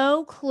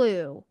no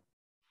clue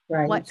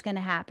Right. what's going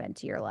to happen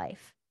to your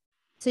life.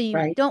 So you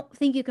Right. don't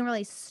think you can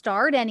really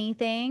start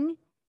anything.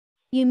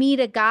 You meet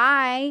a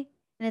guy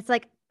and it's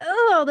like,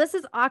 oh, this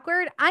is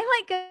awkward. I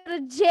might go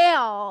to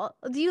jail.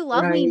 Do you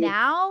love me Right.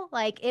 now?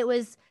 Like, it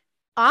was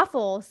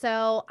awful.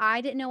 So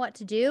I didn't know what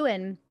to do.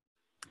 And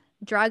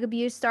drug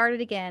abuse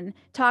started again.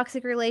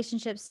 Toxic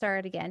relationships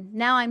started again.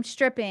 Now I'm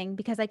stripping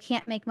because I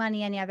can't make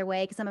money any other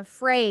way because I'm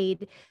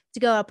afraid to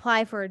go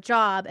apply for a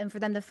job and for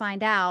them to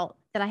find out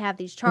that I have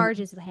these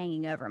charges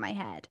hanging over my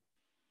head.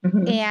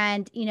 Mm-hmm.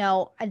 And,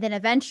 and then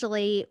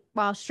eventually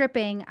while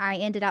stripping, I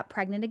ended up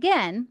pregnant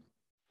again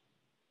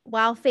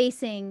while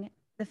facing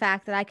the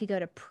fact that I could go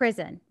to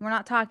prison. We're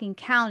not talking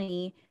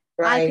county.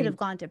 I could Right. have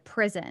gone to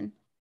prison.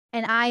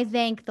 And I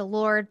thank the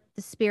Lord,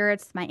 the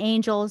spirits, my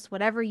angels,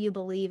 whatever you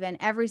believe in,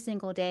 every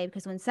single day,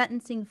 because when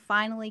sentencing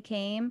finally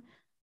came,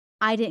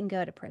 I didn't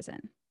go to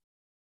prison.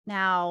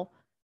 Now,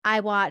 I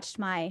watched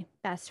my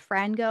best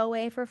friend go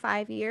away for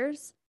 5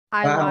 years.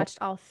 I Wow. watched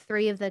all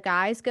three of the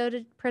guys go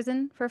to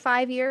prison for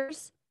 5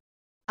 years.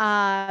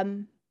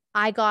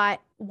 I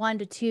got 1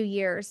 to 2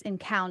 years in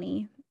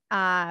county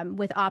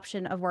with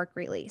option of work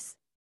release.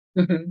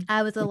 Mm-hmm.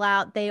 I was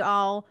allowed, they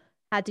all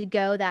had to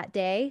go that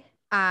day.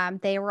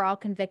 They were all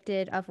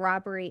convicted of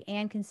robbery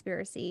and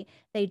conspiracy.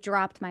 They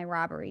dropped my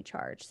robbery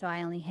charge. So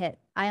I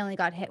only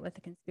got hit with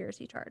the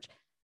conspiracy charge.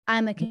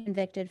 I'm a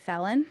convicted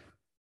felon.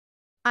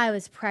 I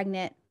was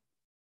pregnant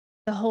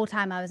the whole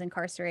time I was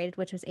incarcerated,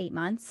 which was 8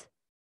 months.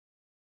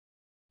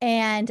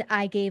 And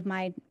I gave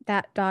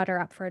that daughter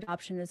up for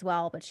adoption as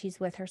well, but she's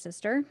with her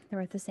sister. They're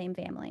with the same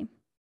family.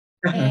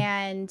 Uh-huh.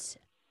 And,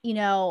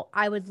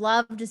 I would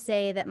love to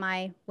say that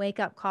my wake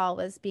up call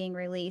was being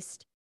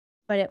released,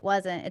 but it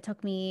wasn't. It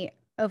took me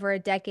over a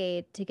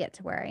decade to get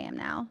to where I am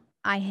now.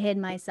 I hid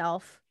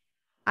myself.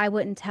 I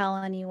wouldn't tell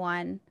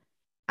anyone.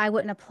 I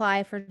wouldn't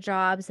apply for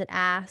jobs that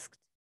asked.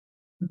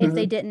 If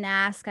they Mm-hmm. didn't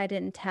ask, I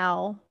didn't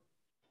tell.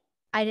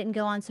 I didn't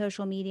go on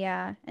social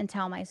media and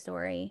tell my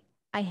story.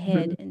 I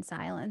hid Mm-hmm. in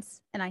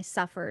silence and I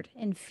suffered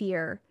in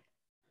fear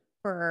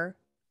for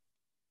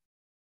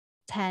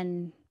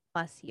 10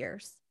 plus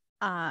years.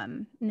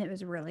 And it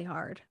was really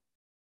hard.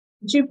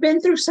 You've been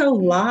through so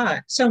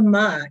much,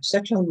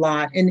 such a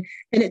lot, and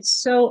it's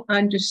so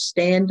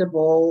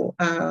understandable.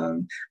 I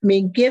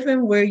mean,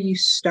 given where you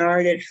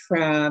started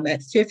from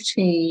at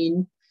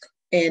 15,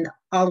 and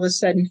all of a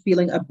sudden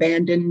feeling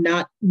abandoned,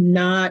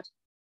 not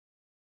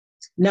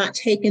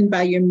taken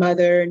by your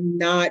mother,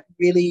 not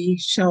really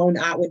shown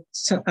out with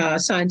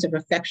signs of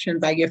affection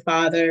by your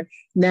father,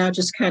 now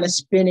just kind of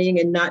spinning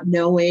and not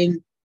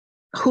knowing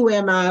who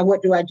am I,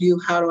 what do I do,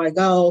 how do I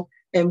go?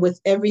 And with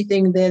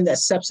everything then that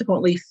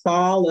subsequently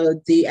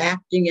followed, the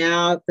acting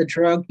out, the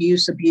drug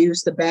use,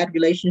 abuse, the bad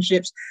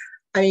relationships.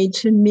 I mean,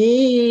 to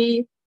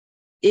me,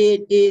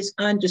 it is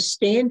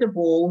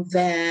understandable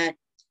that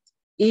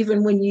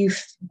even when you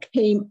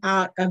came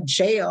out of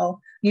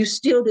jail, you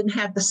still didn't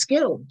have the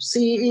skills.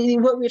 See,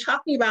 what we're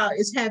talking about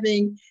is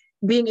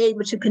being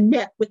able to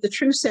connect with the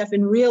true self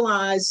and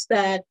realize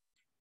that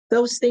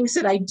those things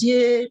that I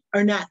did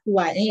are not who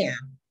I am.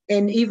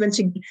 And even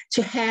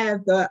to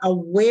have the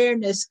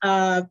awareness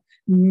of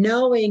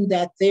knowing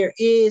that there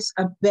is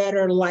a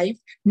better life,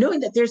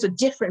 knowing that there's a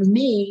different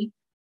me,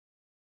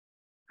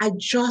 I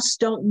just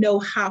don't know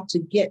how to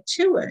get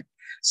to it.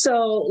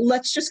 So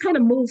let's just kind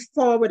of move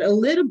forward a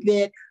little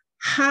bit.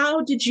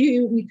 How did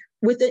you,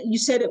 with it, you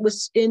said it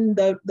was in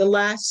the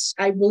last,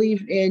 I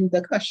believe in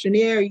the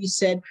questionnaire, you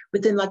said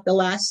within like the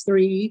last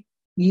 3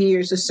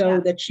 years or so Yeah.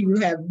 that you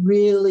have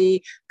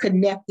really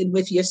connected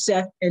with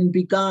yourself and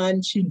begun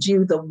to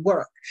do the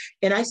work.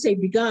 And I say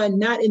begun,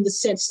 not in the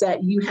sense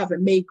that you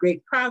haven't made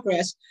great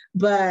progress,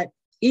 but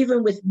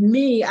even with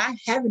me, I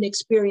haven't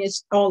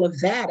experienced all of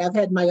that. I've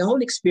had my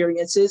own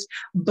experiences,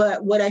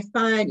 but what I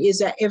find is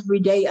that every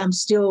day I'm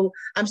still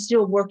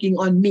working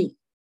on me. Yeah.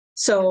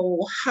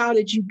 So how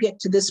did you get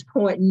to this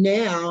point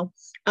now?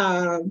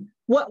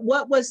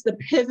 What was the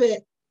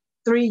pivot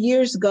 3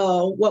 years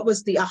ago? What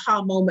was the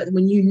aha moment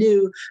when you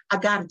knew I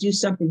got to do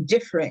something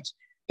different?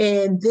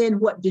 And then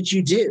what did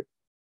you do?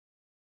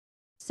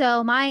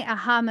 So my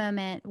aha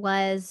moment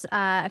was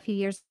a few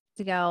years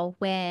ago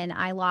when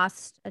I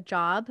lost a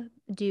job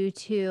due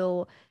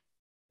to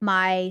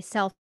my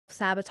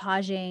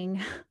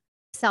self-sabotaging,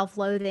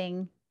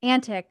 self-loathing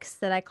antics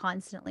that I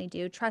constantly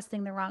do,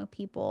 trusting the wrong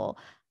people.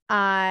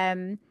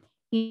 Um,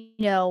 you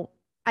know,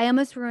 I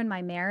almost ruined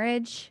my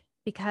marriage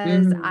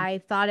because Mm-hmm. I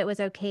thought it was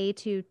okay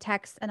to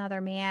text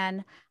another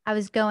man. I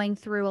was going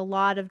through a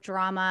lot of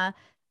drama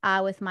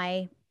with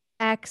my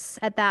ex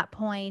at that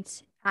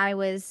point. I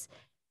was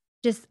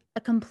just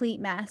a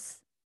complete mess.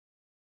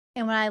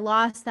 And when I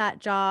lost that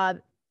job,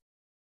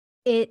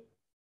 it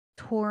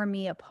tore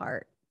me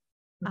apart.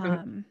 Mm-hmm.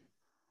 Um,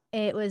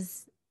 it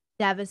was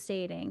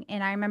devastating.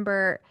 And I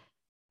remember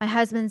my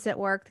husband's at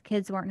work, the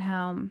kids weren't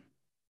home.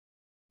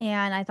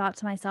 And I thought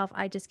to myself,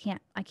 I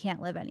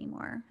can't live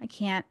anymore. I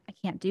can't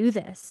do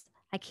this.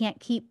 I can't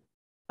keep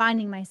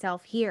finding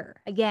myself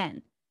here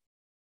again.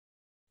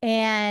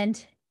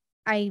 And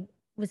I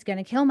was going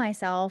to kill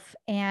myself.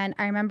 And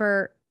I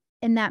remember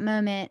in that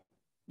moment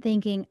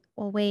thinking,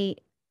 well,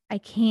 wait, I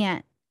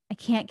can't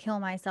kill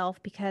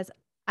myself because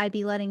I'd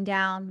be letting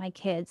down my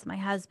kids, my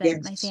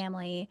husband, my Yes.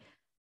 family.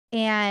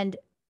 And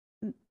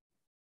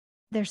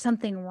there's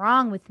something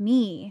wrong with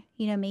me.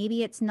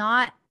 Maybe it's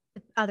not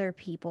other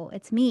people,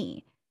 it's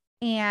me.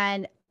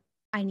 And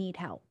I need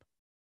help.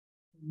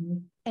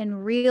 Mhm.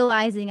 And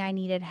realizing I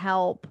needed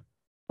help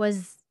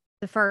was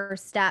the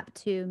first step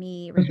to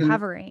me Mhm.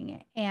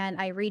 recovering.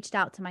 And I reached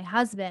out to my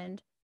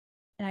husband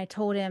and I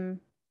told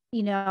him,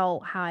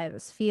 how I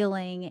was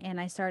feeling. And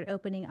I started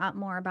opening up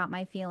more about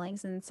my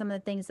feelings and some of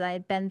the things that I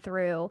had been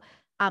through.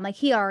 Like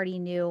he already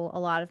knew a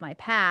lot of my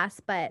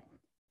past, but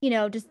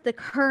just the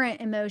current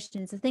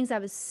emotions, the things I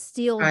was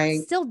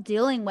Right. still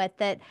dealing with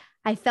that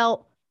I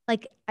felt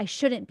like I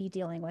shouldn't be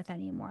dealing with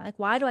anymore. Like,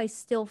 why do I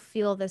still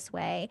feel this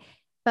way?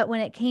 But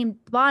when it came,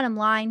 bottom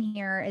line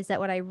here is that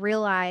what I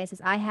realized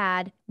is I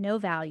had no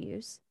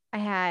values. I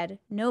had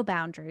no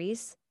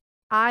boundaries.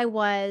 I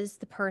was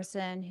the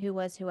person who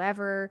was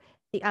whoever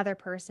the other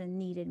person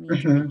needed me to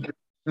Mhm. be.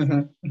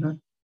 Mhm. Mhm.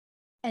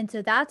 And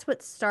so that's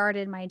what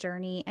started my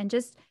journey, and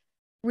just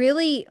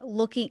really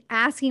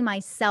asking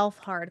myself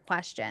hard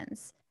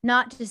questions,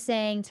 not just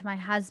saying to my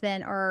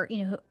husband or,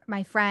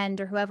 my friend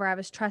or whoever I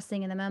was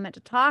trusting in the moment to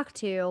talk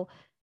to,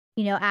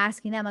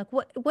 asking them like,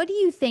 what do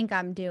you think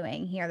I'm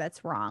doing here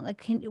that's wrong?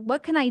 Like,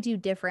 what can I do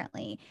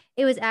differently?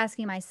 It was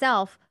asking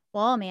myself,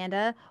 well,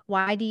 Amanda,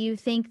 why do you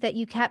think that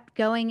you kept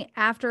going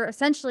after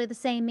essentially the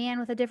same man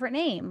with a different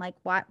name? Like,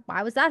 why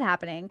was that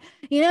happening?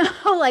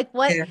 Like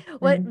Yeah.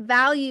 what Mhm.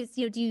 values,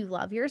 do you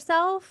love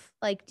yourself?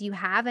 Like, do you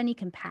have any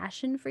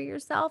compassion for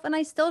yourself? And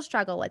I still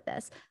struggle with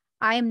this.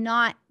 I am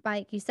not,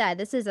 like you said,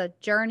 this is a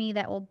journey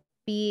that will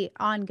be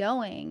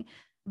ongoing,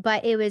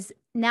 but it was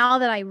now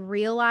that I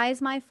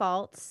realize my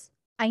faults,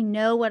 I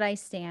know what I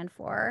stand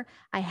for,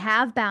 I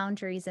have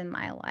boundaries in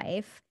my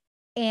life.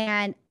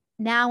 And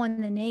now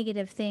when the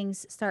negative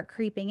things start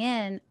creeping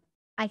in,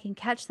 I can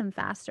catch them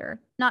faster.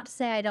 Not to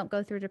say I don't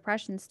go through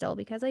depression still,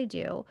 because I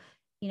do.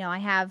 I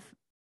have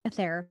a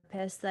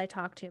therapist that I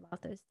talk to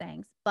about those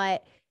things.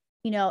 But,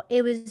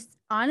 it was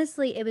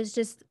honestly, it was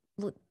just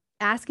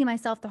asking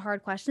myself the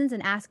hard questions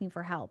and asking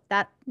for help.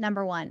 That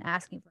number one,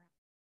 asking for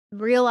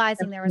help,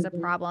 realizing there was a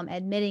Absolutely. problem,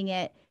 admitting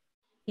it,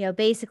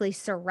 basically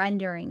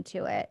surrendering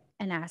to it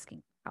and asking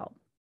for help.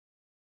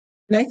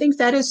 And I think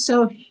that is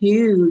so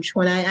huge.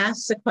 When I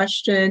asked the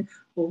question,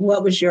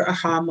 what was your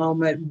aha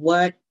moment?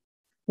 What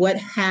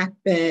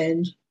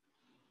happened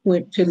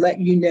to let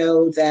you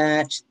know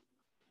that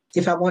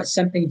if I want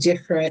something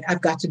different,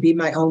 I've got to be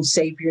my own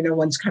savior. No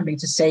one's coming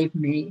to save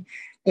me.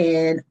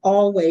 And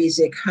always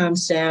it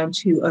comes down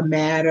to a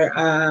matter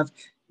of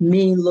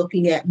me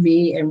looking at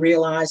me and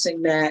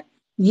realizing that,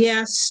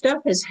 yeah,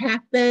 stuff has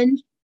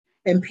happened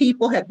and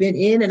people have been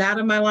in and out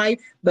of my life,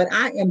 but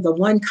I am the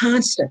one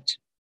constant.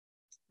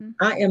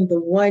 Mm-hmm.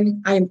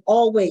 I am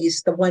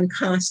always the one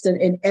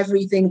constant in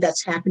everything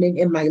that's happening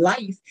in my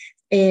life.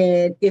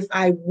 And if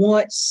I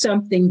want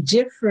something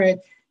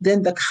different,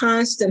 then the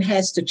constant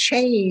has to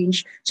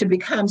change to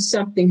become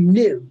something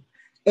new.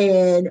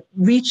 And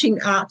reaching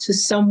out to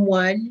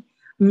someone,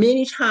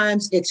 many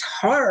times it's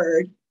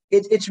hard.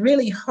 It's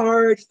really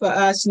hard for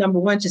us, number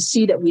one, to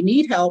see that we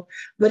need help,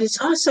 but it's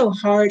also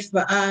hard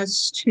for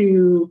us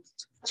to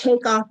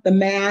take off the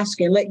mask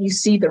and let you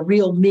see the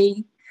real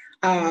me,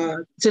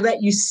 to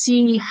let you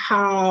see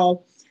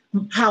how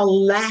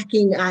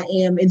lacking I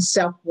am in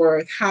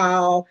self-worth,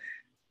 how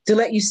to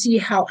let you see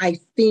how I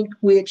think,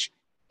 which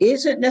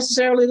isn't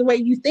necessarily the way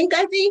you think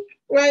I think,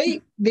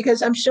 right?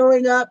 Because I'm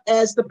showing up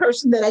as the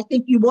person that I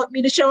think you want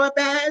me to show up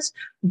as.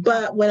 Yeah.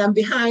 But when I'm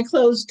behind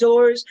closed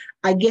doors,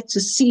 I get to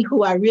see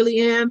who I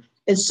really am.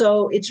 And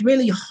so it's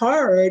really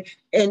hard.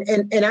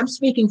 And I'm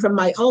speaking from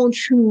my own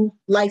true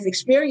life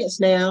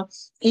experience now.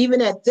 Even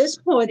at this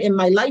point in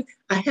my life,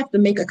 I have to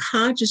make a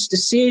conscious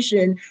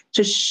decision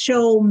to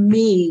show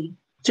me,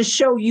 to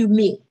show you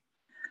me.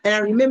 And I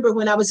Yeah. remember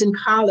when I was in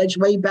college,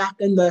 way back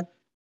in the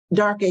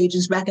dark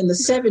ages, back in the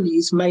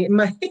 70s, my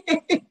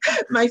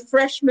my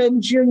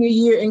freshman, junior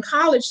year in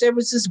college, there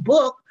was this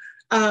book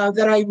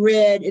that I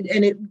read,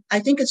 and I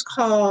think it's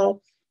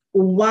called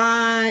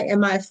 "Why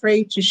Am I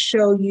Afraid to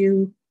Show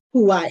You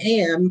Who I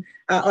Am?"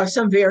 Or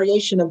some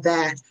variation of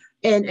that.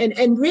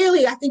 And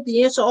really, I think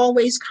the answer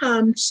always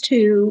comes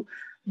to,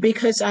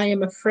 because I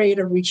am afraid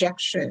of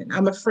rejection.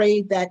 I'm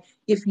afraid that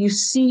if you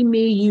see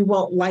me, you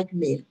won't like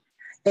me.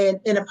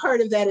 And a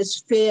part of that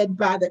is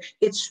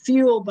it's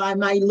fueled by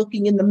my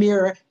looking in the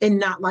mirror and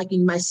not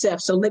liking myself.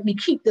 So let me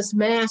keep this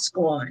mask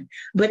on.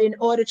 But in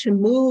order to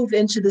move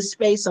into the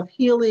space of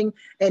healing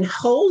and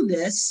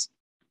wholeness,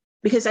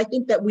 because I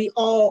think that we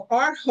all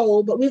are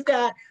whole, but we've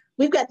got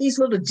these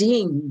little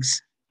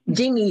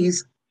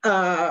dingies,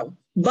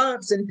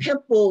 bumps and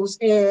pimples,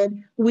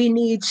 and we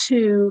need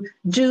to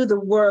do the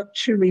work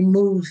to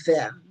remove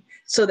them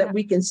so that Yeah.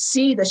 we can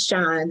see the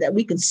shine, that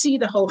we can see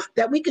the hope,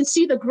 that we can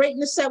see the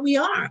greatness that we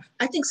are.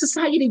 I think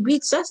society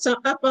beats us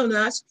up on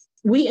us.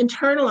 We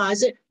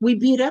internalize it, we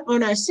beat up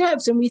on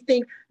ourselves, and we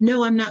think,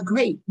 no, I'm not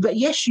great. But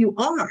yes, you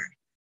are.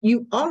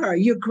 You are.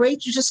 You're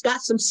great. You just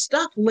got some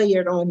stuff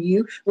layered on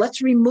you.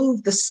 Let's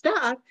remove the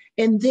stuff,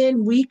 and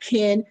then we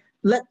can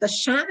let the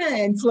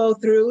shine flow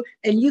through,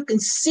 and you can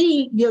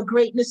see your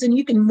greatness, and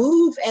you can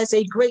move as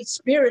a great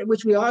spirit,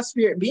 which we are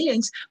spirit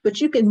beings,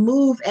 but you can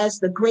move as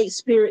the great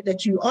spirit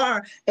that you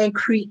are and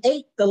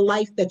create the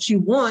life that you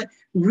want,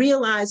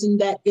 realizing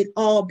that it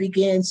all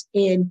begins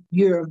in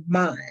your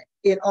mind.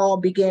 It all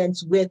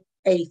begins with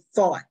a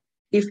thought.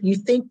 If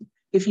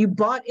you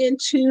bought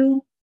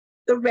into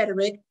the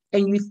rhetoric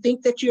and you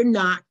think that you're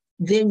not,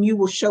 then you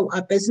will show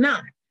up as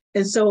not.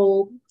 And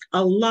so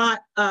a lot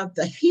of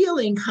the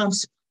healing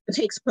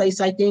takes place,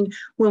 I think,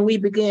 when we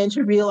begin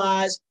to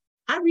realize,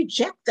 I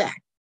reject that.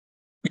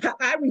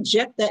 I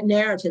reject that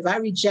narrative. I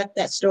reject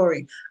that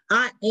story.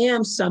 I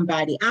am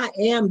somebody. I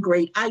am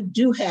great. I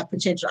do have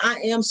potential. I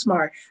am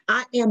smart.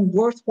 I am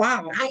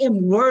worthwhile. I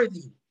am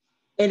worthy.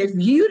 And if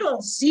you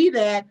don't see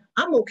that,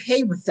 I'm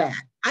okay with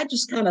that. I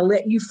just kind of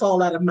let you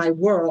fall out of my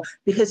world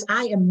because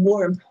I am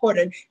more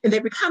important. And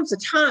there becomes a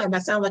time, I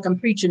sound like I'm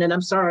preaching and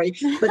I'm sorry,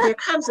 but there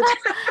comes a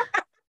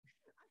time,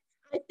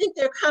 I think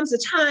there comes a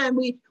time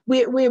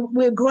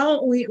we're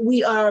grown,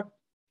 we are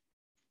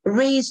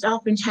raised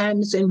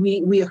oftentimes, and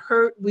we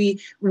hurt, we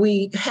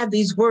have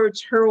these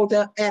words hurled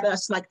up at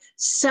us like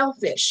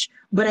selfish.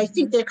 But I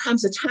think there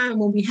comes a time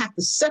when we have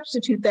to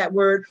substitute that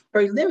word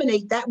or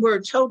eliminate that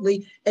word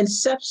totally and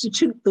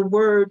substitute the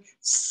word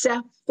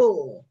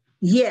self-full.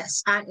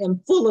 Yes, I am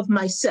full of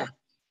myself.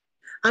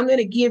 I'm going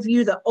to give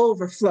you the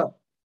overflow,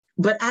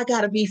 but I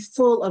got to be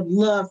full of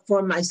love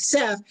for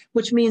myself,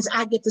 which means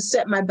I get to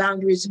set my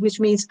boundaries, which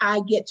means I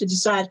get to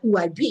decide who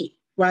I be.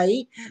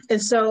 Right.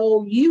 And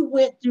so you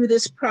went through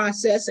this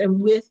process, and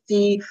with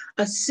the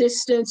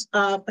assistance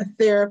of a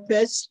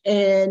therapist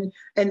and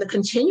the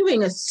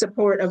continuing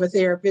support of a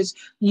therapist,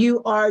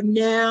 you are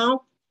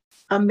now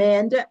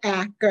Amanda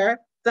Acker,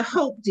 the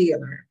hope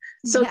dealer.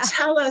 So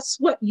tell us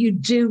what you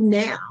do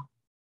now.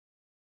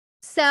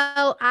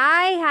 So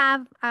I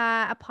have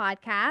a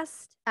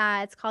podcast.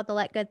 It's called the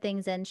Let Good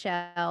Things In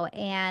Show.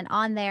 And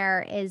on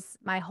there is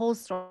my whole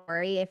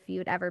story. If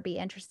you'd ever be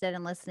interested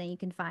in listening, you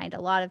can find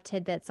a lot of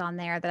tidbits on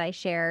there that I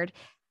shared.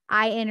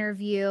 I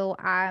interview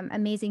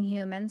amazing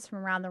humans from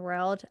around the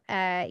world.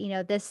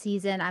 This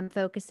season, I'm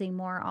focusing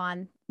more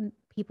on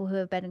people who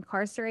have been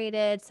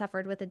incarcerated,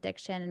 suffered with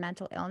addiction and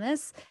mental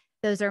illness.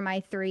 Those are my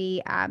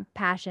three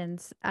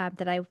passions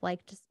that I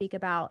like to speak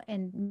about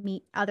and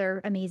meet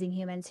other amazing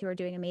humans who are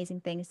doing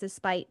amazing things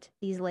despite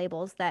these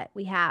labels that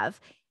we have.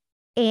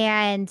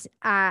 And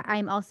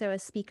I'm also a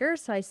speaker,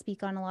 so I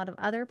speak on a lot of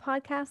other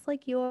podcasts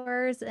like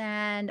yours.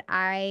 And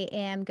I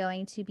am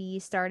going to be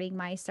starting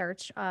my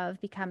search of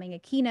becoming a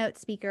keynote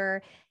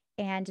speaker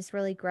and just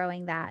really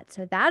growing that.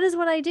 So that is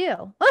what I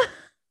do.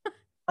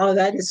 Oh,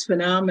 that is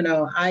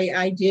phenomenal.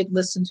 I did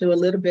listen to a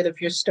little bit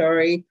of your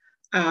story.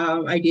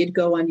 I did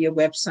go on your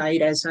website,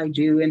 as I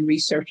do in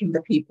researching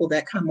the people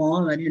that come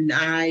on, and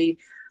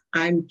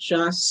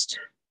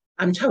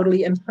I'm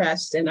totally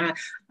impressed, and I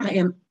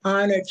am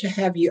honored to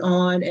have you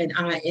on, and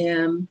I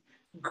am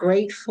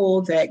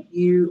grateful that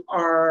you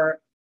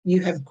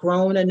have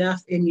grown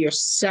enough in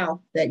yourself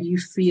that you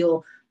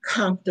feel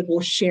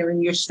comfortable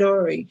sharing your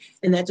story.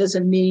 And that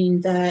doesn't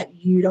mean that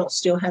you don't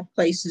still have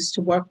places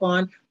to work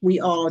on. We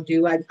all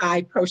do.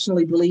 I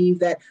personally believe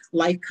that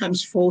life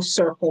comes full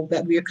circle,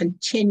 that we are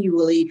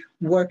continually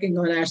working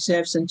on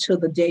ourselves until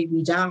the day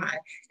we die.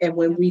 And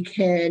when we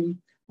can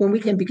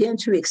begin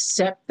to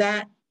accept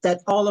that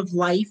all of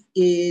life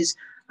is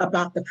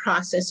about the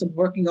process of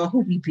working on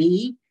who we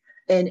be,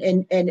 and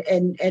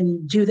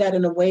do that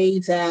in a way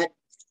that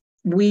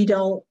we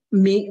don't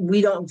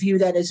view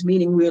that as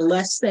meaning we're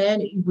less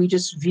than. We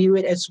just view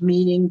it as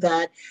meaning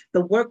that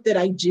the work that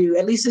I do,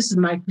 at least this is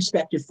my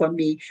perspective for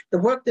me, the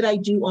work that I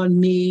do on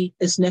me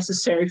is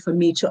necessary for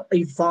me to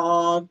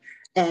evolve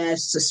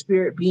as the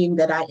spirit being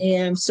that I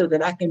am, so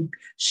that I can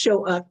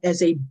show up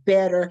as a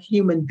better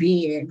human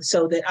being,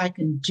 so that I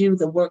can do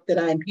the work that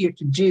I'm here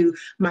to do,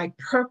 my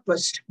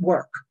purposed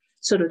work,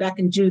 so that I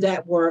can do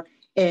that work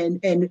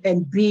and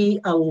be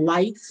a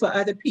light for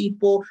other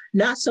people,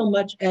 not so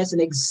much as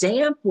an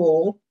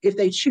example, if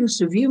they choose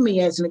to view me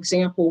as an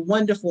example,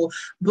 wonderful,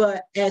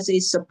 but as a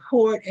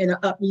support and an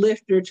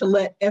uplifter to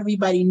let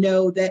everybody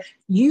know that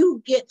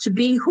you get to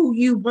be who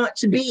you want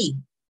to be.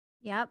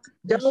 Yep.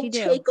 Don't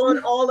take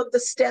on all of the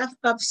stuff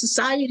of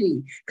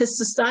society, because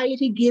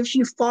society gives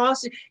you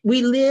false.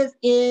 We live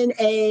in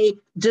a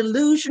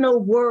delusional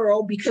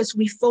world because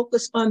we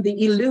focus on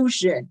the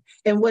illusion.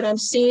 And what I'm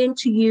saying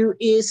to you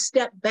is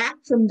step back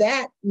from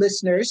that,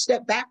 listeners,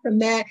 step back from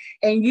that,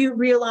 and you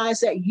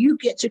realize that you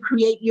get to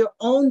create your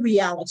own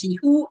reality.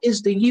 Who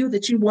is the you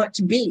that you want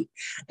to be?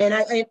 And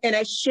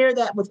I share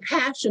that with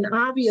passion,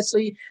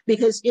 obviously,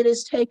 because it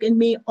has taken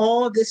me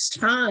all this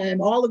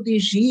time, all of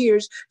these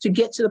years, to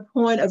get to the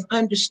point of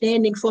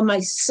understanding for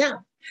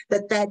myself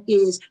that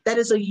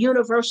is a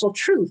universal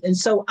truth. And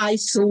so I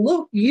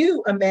salute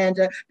you,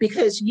 Amanda,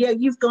 because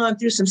you've gone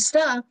through some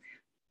stuff,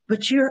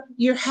 but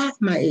you're half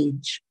my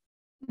age.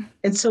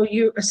 And so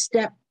you're a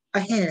step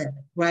ahead,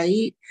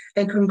 right?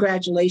 And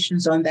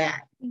congratulations on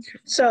that. Thank you.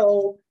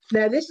 So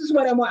now this is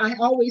what I want. I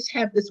always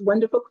have this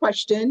wonderful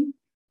question,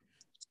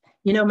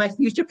 my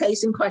future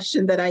pacing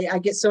question that I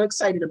get so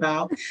excited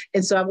about.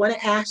 And so I want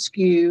to ask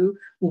you,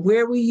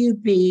 where will you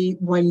be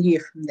 1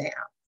 year from now?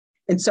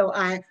 And so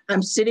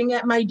I'm sitting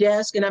at my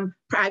desk and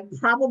I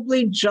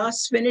probably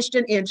just finished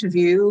an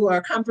interview or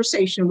a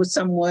conversation with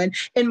someone,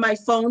 and my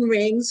phone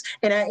rings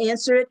and I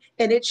answer it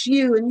and it's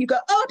you. And you go,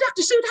 oh,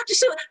 Dr.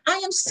 Sue,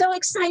 I am so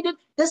excited.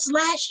 This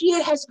last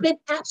year has been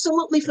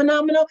absolutely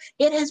phenomenal.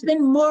 It has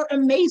been more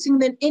amazing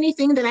than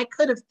anything that I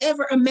could have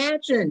ever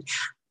imagined.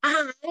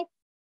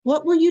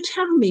 What will you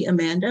tell me,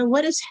 Amanda?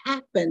 What has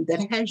happened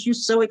that has you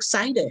so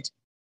excited?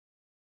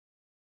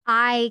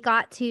 I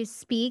got to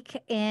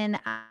speak in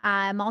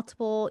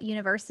multiple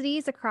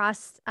universities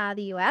across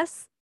the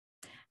U.S.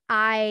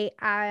 I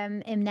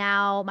am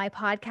now, my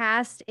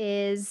podcast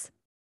is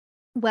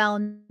well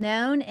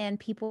known and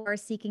people are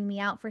seeking me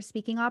out for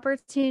speaking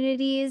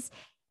opportunities.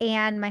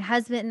 And my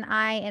husband and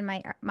I and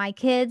my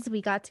kids,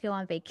 we got to go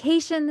on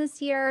vacation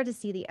this year to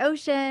see the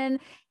ocean.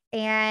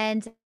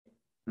 And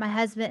my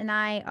husband and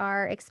I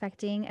are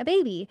expecting a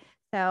baby.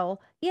 So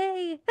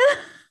yay.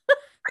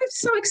 I'm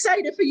so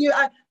excited for you.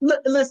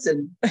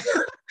 Listen,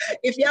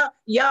 if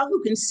y'all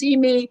who can see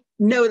me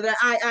know that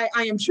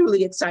I am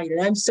truly excited.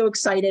 I'm so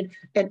excited.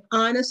 And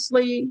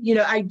honestly,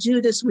 I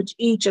do this with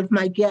each of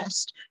my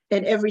guests.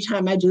 And every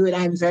time I do it,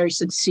 I'm very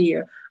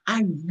sincere.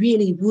 I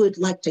really would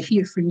like to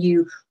hear from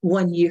you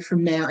 1 year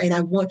from now. And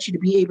I want you to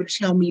be able to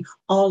tell me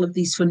all of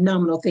these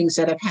phenomenal things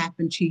that have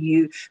happened to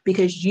you,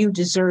 because you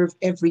deserve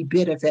every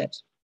bit of it.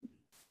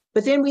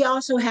 But then we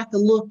also have to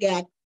look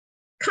at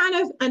kind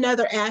of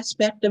another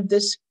aspect of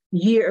this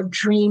year of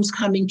dreams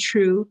coming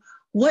true.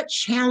 What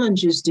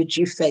challenges did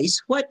you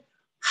face? What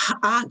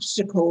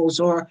obstacles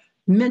or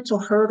mental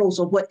hurdles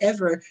or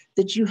whatever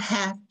that you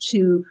have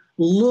to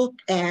look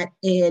at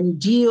and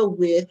deal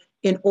with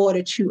in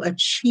order to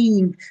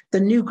achieve the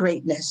new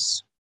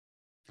greatness?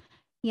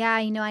 Yeah,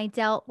 I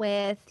dealt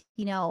with,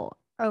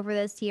 over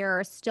this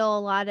year, still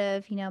a lot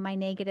of, my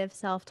negative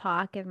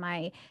self-talk and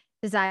my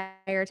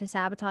desire to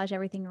sabotage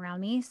everything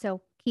around me.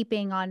 So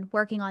keeping on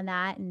working on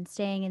that and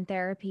staying in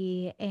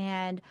therapy,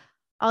 and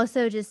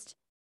also just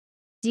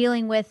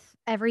dealing with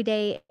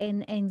everyday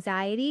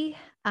anxiety.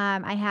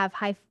 I have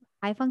high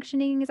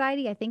functioning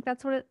anxiety. I think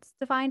that's what it's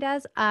defined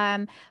as.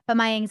 But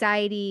my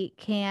anxiety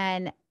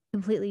can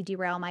completely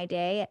derail my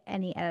day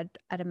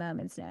at a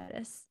moment's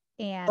notice.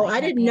 And Oh, I I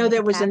can have didn't know panic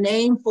there was a attacks.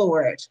 name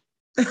for it.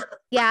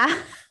 Yeah.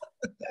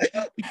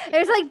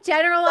 There's like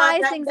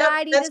generalized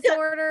anxiety That's good.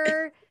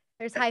 disorder.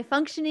 There's high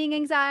functioning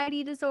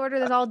anxiety disorder.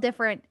 There's all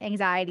different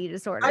anxiety I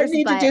disorders,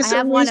 need to but do I have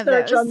some one of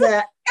research those. on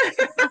that.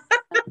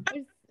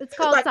 It's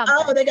called Like, oh,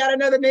 something, they got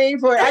another name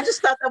for it. I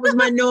just thought that was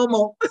my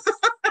normal.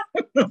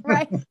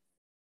 right?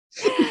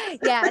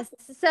 Yes.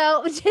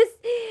 So just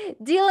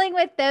dealing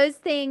with those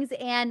things,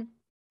 and,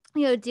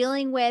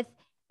 dealing with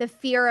the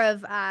fear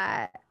of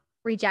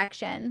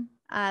rejection.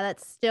 That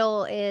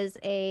still is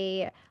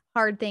a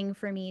hard thing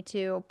for me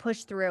to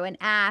push through and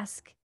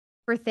ask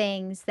for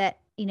things that,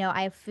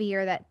 I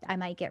fear that I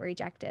might get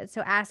rejected.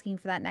 So asking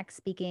for that next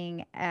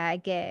speaking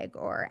gig,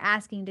 or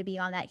asking to be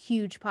on that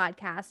huge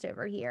podcast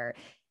over here,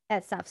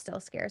 that stuff still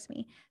scares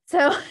me.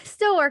 So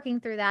still working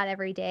through that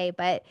every day,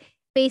 but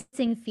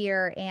facing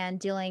fear and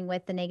dealing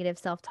with the negative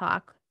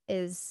self-talk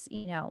is,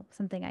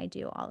 something I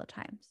do all the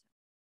time.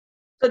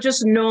 So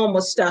just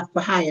normal stuff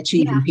for high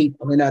achieving Yeah.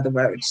 people, in other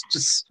words.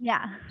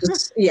 Yeah.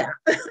 Yeah.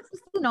 Just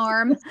the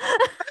norm.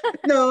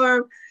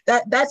 Norm.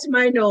 That's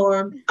my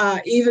norm.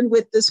 Even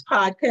with this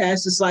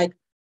podcast, it's like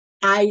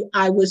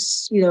I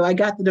was, I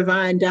got the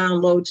divine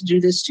download to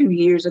do this 2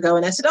 years ago.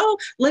 And I said, oh,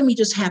 let me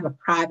just have a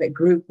private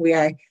group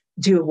where I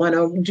do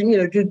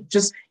do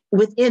just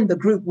within the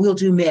group, we'll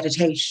do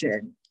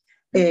meditation.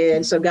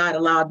 And so God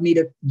allowed me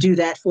to do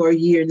that for a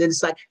year. And then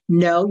it's like,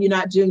 no, you're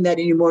not doing that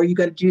anymore. You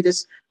got to do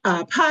this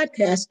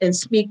podcast and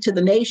speak to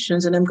the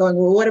nations. And I'm going,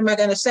 well, what am I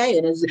going to say?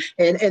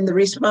 And the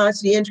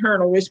response, the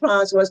internal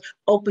response was,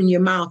 open your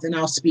mouth and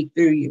I'll speak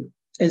through you.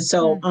 And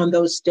so on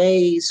those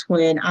days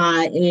when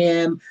I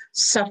am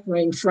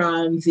suffering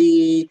from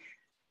the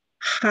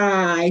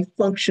high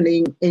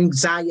functioning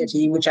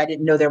anxiety, which I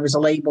didn't know there was a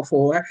label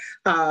for,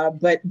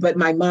 but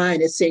my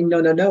mind is saying,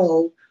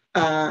 no,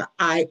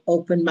 I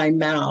open my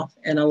mouth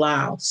and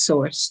allow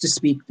source to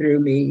speak through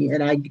me.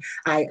 And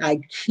I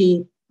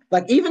keep,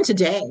 like, even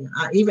today,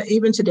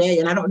 even today,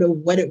 and I don't know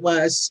what it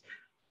was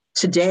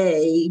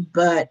today,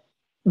 but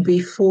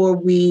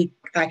before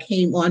I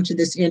came onto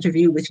this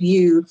interview with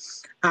you,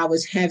 I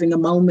was having a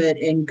moment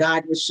and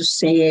God was just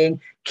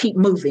saying, keep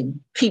moving,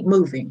 keep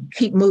moving,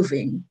 keep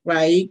moving,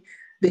 right?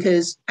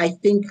 Because I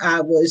think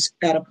I was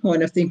at a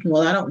point of thinking,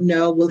 well, I don't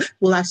know,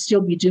 will I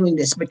still be doing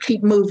this? But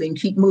keep moving,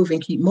 keep moving,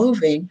 keep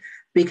moving,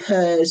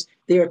 because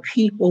there are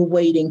people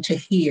waiting to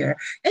hear.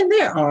 And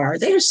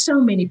there's so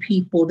many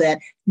people that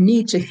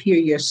need to hear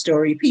your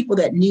story, people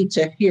that need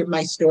to hear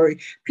my story,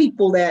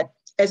 people that,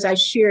 as I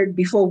shared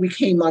before we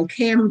came on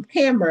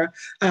camera,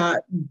 I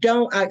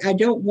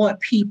don't want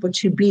people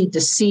to be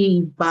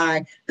deceived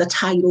by the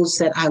titles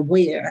that I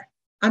wear.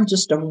 I'm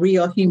just a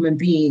real human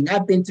being.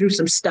 I've been through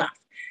some stuff.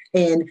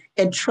 And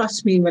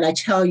trust me when I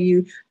tell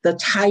you the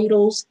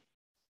titles,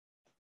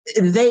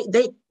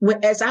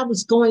 as I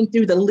was going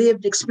through the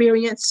lived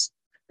experience,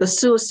 the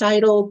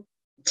suicidal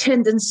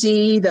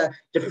tendency, the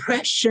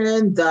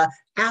depression, the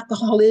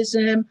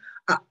alcoholism,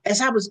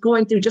 as I was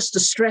going through just the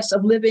stress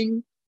of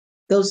living,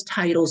 those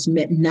titles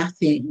meant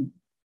nothing.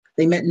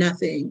 They meant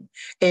nothing.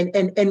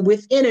 And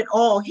within it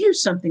all,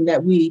 here's something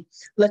that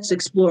let's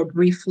explore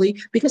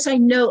briefly, because I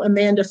know,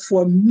 Amanda,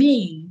 for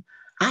me,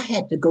 I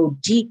had to go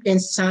deep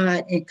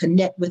inside and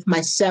connect with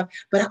myself,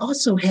 but I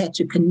also had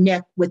to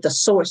connect with the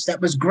source that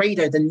was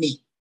greater than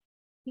me,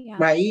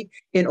 right?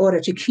 In order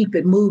to keep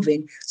it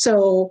moving.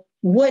 So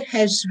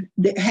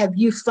have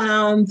you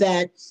found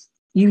that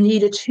you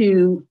needed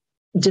to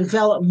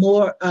develop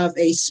more of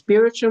a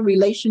spiritual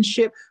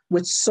relationship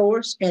with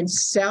source and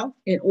self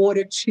in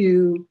order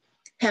to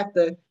have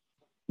the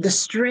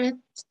strength,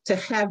 to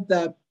have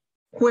the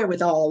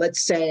wherewithal,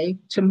 let's say,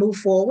 to move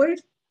forward?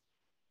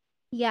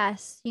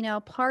 Yes,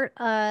 part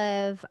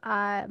of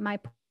my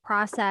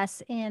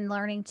process in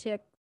learning to,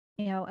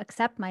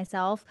 accept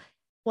myself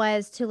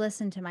was to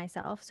listen to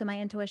myself. So my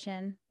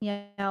intuition,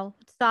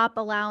 stop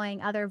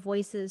allowing other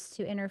voices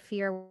to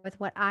interfere with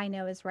what I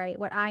know is right,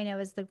 what I know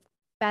is the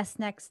best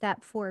next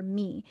step for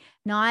me,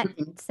 not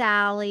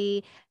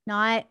Sally,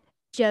 not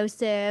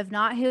Joseph,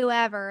 not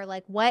whoever,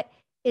 like what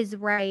is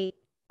right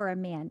for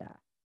Amanda.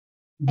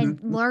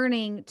 And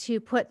learning to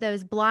put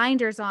those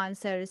blinders on,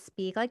 so to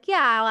speak. Like,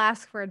 yeah, I'll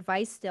ask for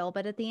advice still,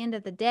 but at the end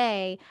of the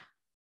day,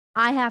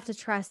 I have to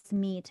trust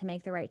me to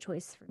make the right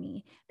choice for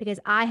me, because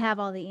I have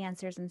all the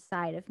answers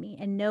inside of me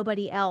and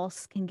nobody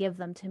else can give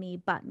them to me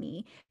but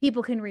me.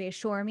 People can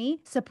reassure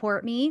me,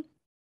 support me,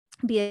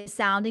 be a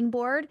sounding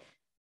board,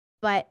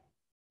 but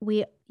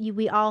we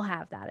all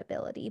have that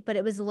ability. But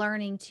it was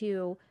learning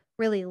to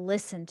really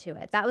listen to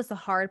it. That was the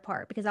hard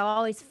part, because I'll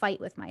always fight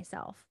with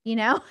myself,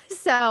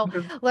 So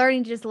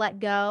learning to just let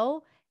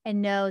go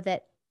and know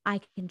that I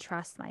can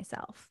trust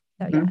myself.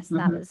 So yes,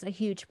 that was a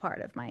huge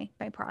part of my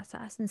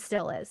process, and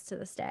still is to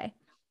this day.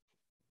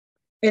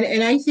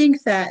 And I think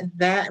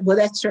well,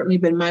 that's certainly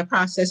been my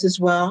process as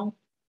well.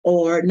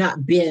 Or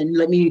not been.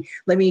 Let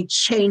me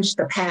change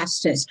the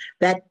past tense.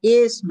 That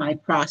is my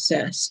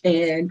process.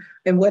 And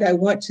what I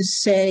want to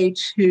say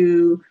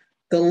to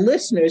the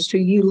listeners, to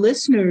you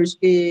listeners,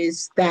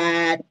 is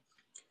that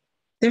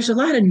there's a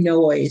lot of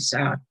noise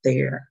out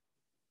there.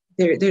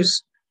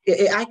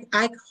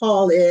 I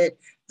call it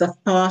the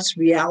false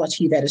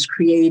reality that is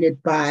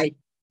created by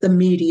the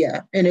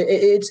media. And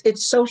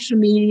it's social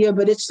media,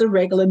 but it's the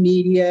regular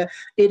media.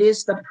 It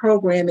is the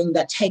programming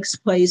that takes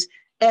place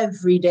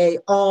every day,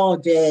 all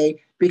day,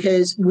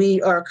 because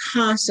we are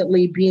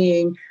constantly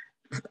being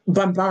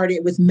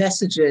bombarded with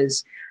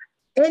messages.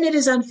 And it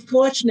is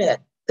unfortunate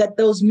that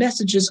those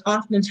messages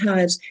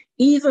oftentimes,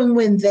 even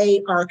when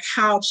they are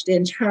couched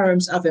in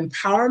terms of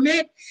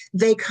empowerment,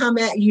 they come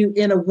at you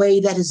in a way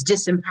that is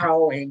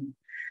disempowering.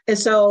 And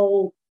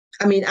so,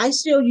 I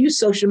still use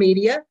social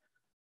media,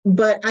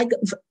 but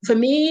for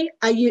me,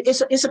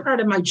 it's a part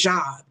of my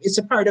job. It's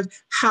a part of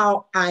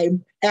how I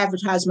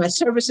advertise my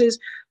services.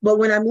 But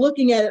when I'm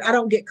looking at it, I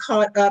don't get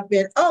caught up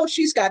in, oh,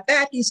 she's got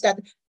that, he's got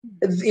that.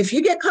 If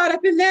you get caught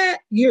up in that,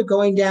 you're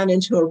going down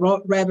into a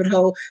rabbit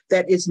hole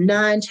that is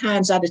 9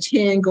 times out of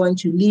 10 going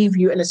to leave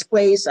you in a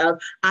place of,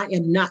 I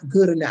am not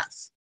good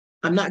enough.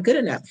 I'm not good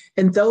enough.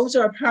 And those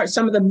are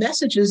some of the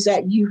messages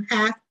that you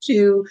have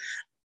to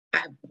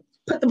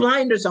put the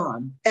blinders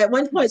on. At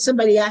one point,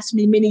 somebody asked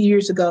me many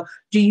years ago,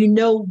 do you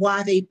know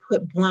why they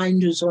put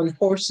blinders on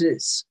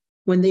horses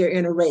when they're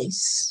in a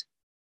race?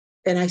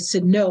 And I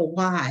said, no,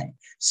 why?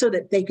 So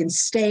that they can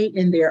stay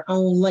in their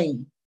own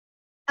lane.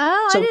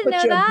 Oh, so I didn't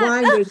know that. Put your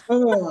blinders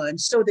on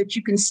so that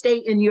you can stay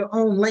in your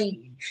own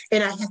lane.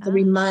 And I have to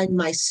remind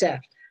myself,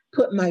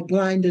 put my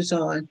blinders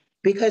on,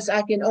 because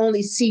I can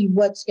only see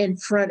what's in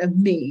front of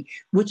me,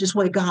 which is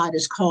where God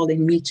is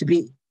calling me to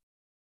be.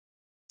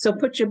 So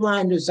put your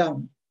blinders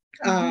on.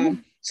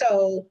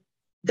 So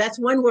that's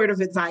one word of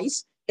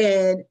advice.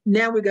 And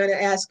now we're going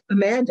to ask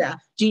Amanda,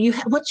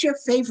 what's your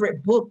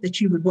favorite book that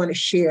you would want to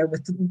share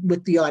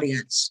with the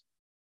audience?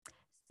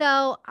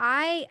 So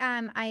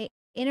I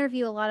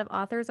interview a lot of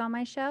authors on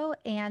my show.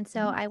 And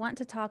so I want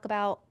to talk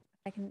about,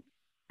 I can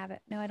have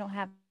it. No, I don't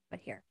have it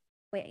here.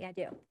 Wait, yeah, I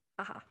do.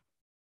 Aha.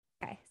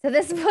 Okay. So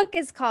this book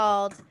is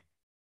called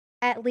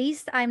At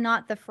Least I'm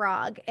Not the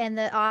Frog. And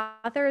the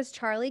author is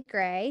Charlie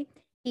Gray.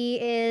 He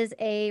is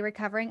a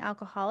recovering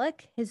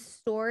alcoholic. His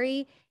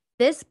story,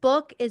 this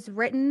book is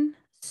written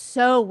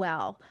so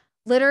well.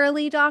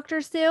 Literally,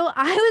 Dr. Sue,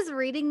 I was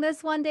reading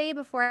this one day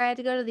before I had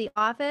to go to the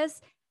office,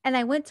 and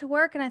I went to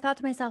work and I thought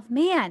to myself,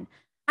 man,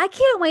 I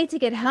can't wait to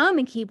get home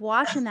and keep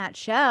watching that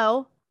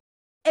show.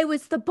 It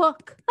was the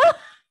book.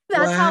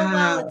 That's how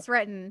well it's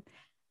written.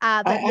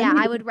 But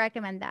I would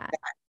recommend that.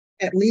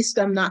 At Least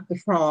I'm Not the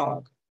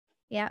Frog.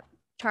 Yep.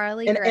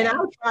 Charlie Gray. And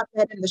I'll drop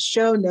that in the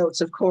show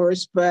notes, of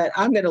course, but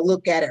I'm going to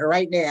look at it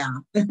right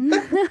now.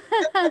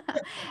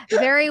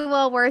 Very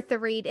well worth the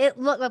read.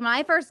 When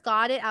I first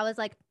got it, I was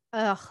like,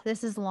 ugh,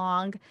 this is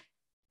long.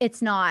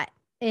 It's not.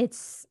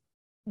 It's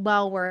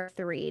well worth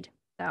the read.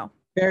 So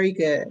Very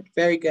good.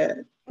 Very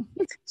good.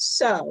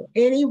 So,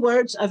 any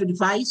words of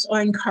advice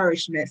or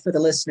encouragement for the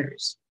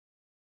listeners?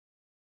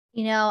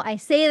 I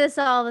say this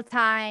all the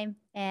time,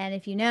 and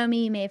if you know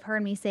me, you may have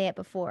heard me say it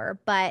before,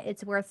 but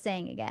it's worth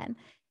saying again.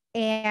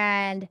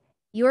 And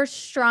you're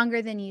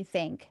stronger than you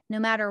think. No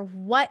matter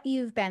what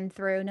you've been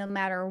through, no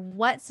matter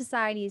what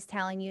society is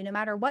telling you, no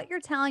matter what you're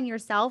telling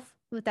yourself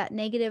with that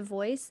negative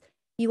voice,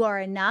 you are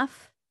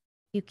enough.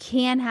 You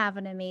can have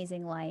an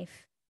amazing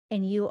life,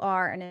 and you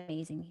are an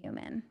amazing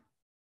human.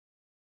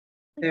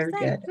 Very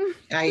good.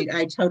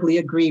 I totally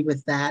agree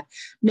with that.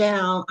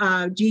 Now,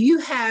 do you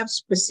have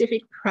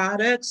specific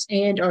products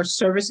and or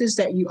services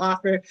that you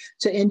offer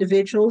to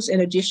individuals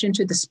in addition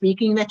to the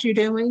speaking that you're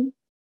doing?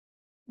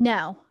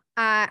 No,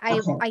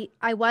 Okay.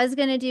 I was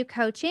going to do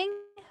coaching,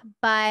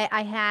 but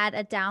I had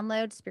a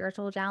download,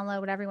 spiritual download,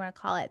 whatever you want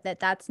to call it,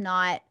 that's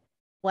not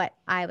what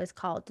I was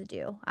called to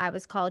do. I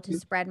was called to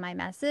spread my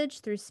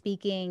message through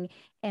speaking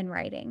and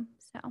writing.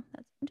 So that's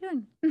what I'm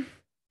doing.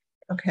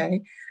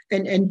 Okay.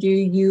 And do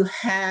you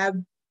have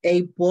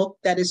a book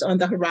that is on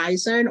the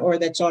horizon or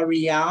that's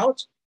already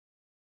out?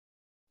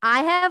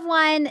 I have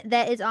one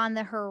that is on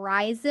the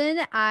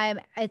horizon.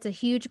 It's a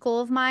huge goal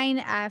of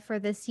mine for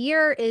this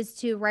year is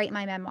to write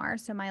my memoir.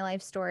 So my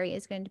life story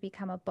is going to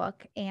become a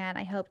book, and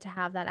I hope to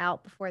have that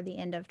out before the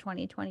end of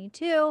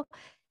 2022.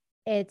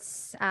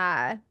 It's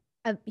a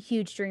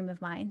huge dream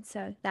of mine,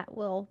 so that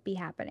will be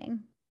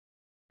happening.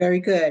 Very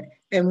good.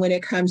 And when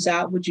it comes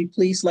out, would you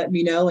please let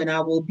me know? And I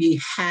will be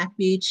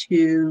happy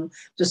to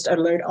just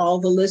alert all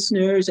the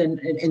listeners and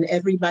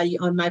everybody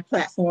on my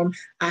platform.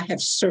 I have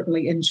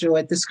certainly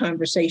enjoyed this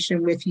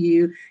conversation with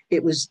you.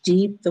 It was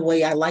deep the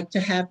way I like to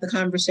have the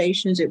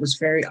conversations. It was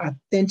very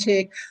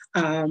authentic.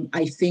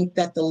 I think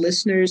that the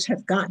listeners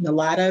have gotten a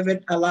lot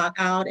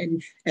out,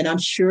 and I'm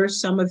sure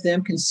some of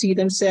them can see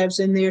themselves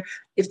in there.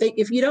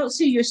 If you don't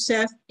see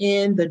yourself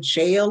in the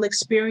jail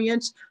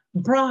experience,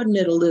 broaden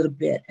it a little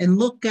bit and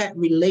look at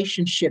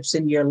relationships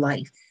in your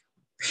life,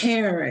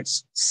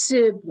 parents,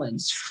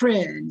 siblings,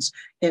 friends,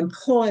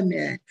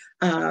 employment.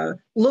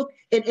 Look,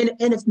 and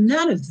if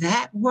none of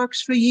that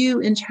works for you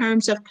in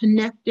terms of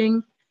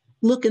connecting,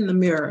 look in the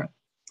mirror.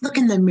 Look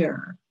in the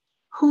mirror.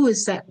 Who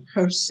is that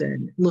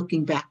person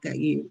looking back at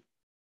you?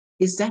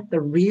 Is that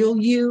the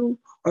real you,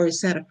 or is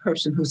that a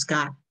person who's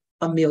got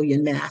a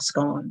million masks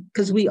on?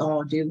 Because we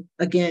all do.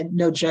 Again,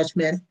 no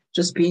judgment,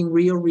 just being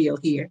real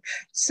here.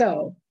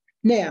 So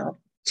now,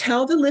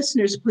 tell the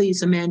listeners,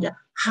 please, Amanda,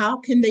 how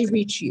can they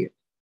reach you?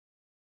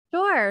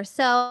 Sure.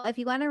 So if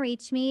you want to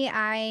reach me,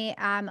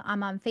 I'm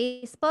on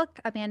Facebook,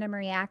 Amanda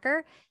Marie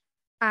Acker.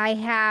 I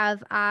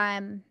have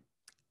I'm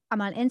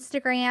on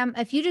Instagram.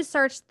 If you just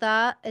search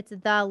it's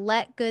the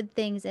Let Good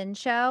Things In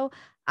show.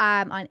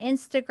 On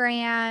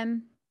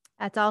Instagram.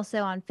 That's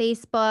also on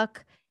Facebook.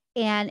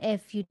 And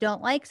if you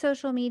don't like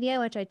social media,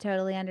 which I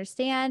totally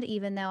understand,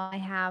 even though I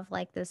have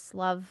like this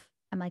love,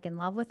 I'm like in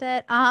love with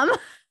it.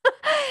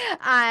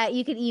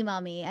 You can email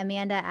me,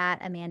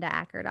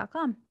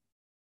 amanda@amandaacker.com.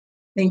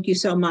 Thank you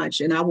so much.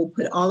 And I will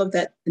put all of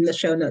that in the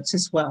show notes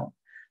as well.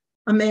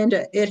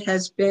 Amanda, it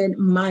has been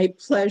my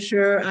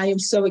pleasure. I am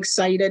so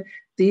excited.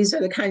 These are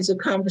the kinds of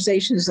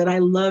conversations that I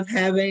love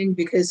having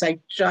because they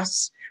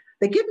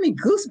give me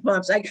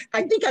goosebumps.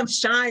 I think I'm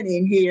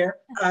shining here.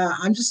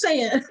 I'm just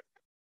saying.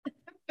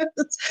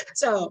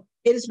 So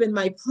it has been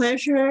my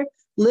pleasure.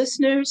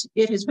 Listeners,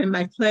 it has been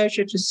my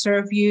pleasure to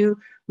serve you.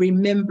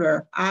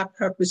 Remember, our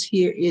purpose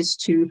here is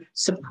to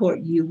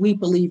support you. We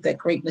believe that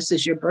greatness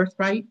is your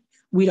birthright.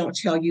 We don't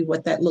tell you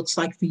what that looks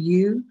like for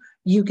you.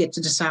 You get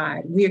to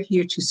decide. We're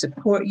here to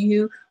support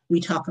you.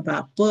 We talk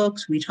about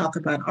books, we talk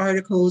about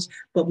articles,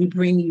 but we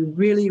bring you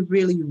really,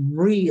 really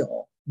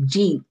real,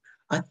 deep,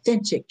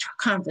 authentic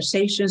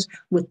conversations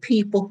with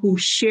people who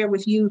share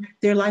with you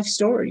their life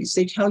stories.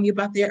 They tell you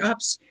about their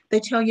ups, they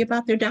tell you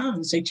about their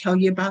downs, they tell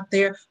you about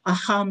their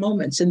aha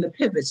moments and the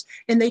pivots.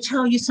 And they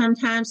tell you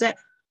sometimes that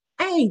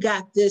I ain't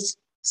got this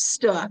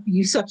stuff.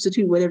 You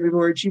substitute whatever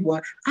words you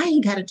want. I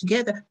ain't got it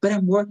together, but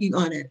I'm working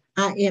on it.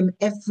 I am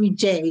every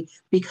day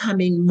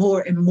becoming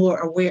more and more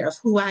aware of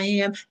who I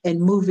am and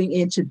moving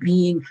into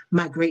being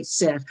my great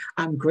self.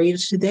 I'm greater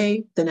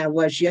today than I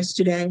was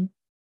yesterday.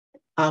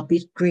 I'll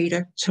be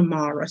greater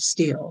tomorrow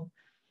still.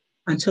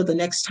 Until the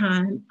next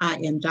time, I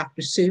am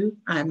Dr. Sue.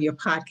 I'm your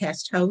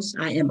podcast host.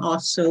 I am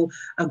also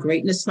a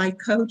greatness life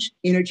coach,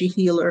 energy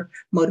healer,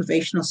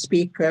 motivational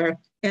speaker,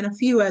 and a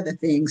few other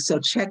things. So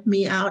check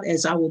me out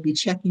as I will be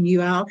checking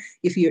you out.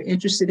 If you're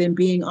interested in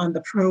being on the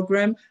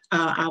program,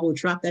 I will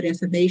drop that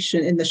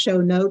information in the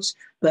show notes,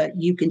 but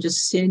you can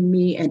just send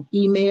me an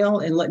email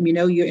and let me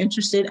know you're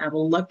interested. I would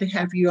love to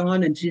have you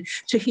on and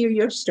to hear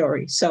your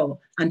story. So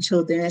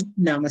until then,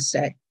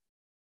 namaste.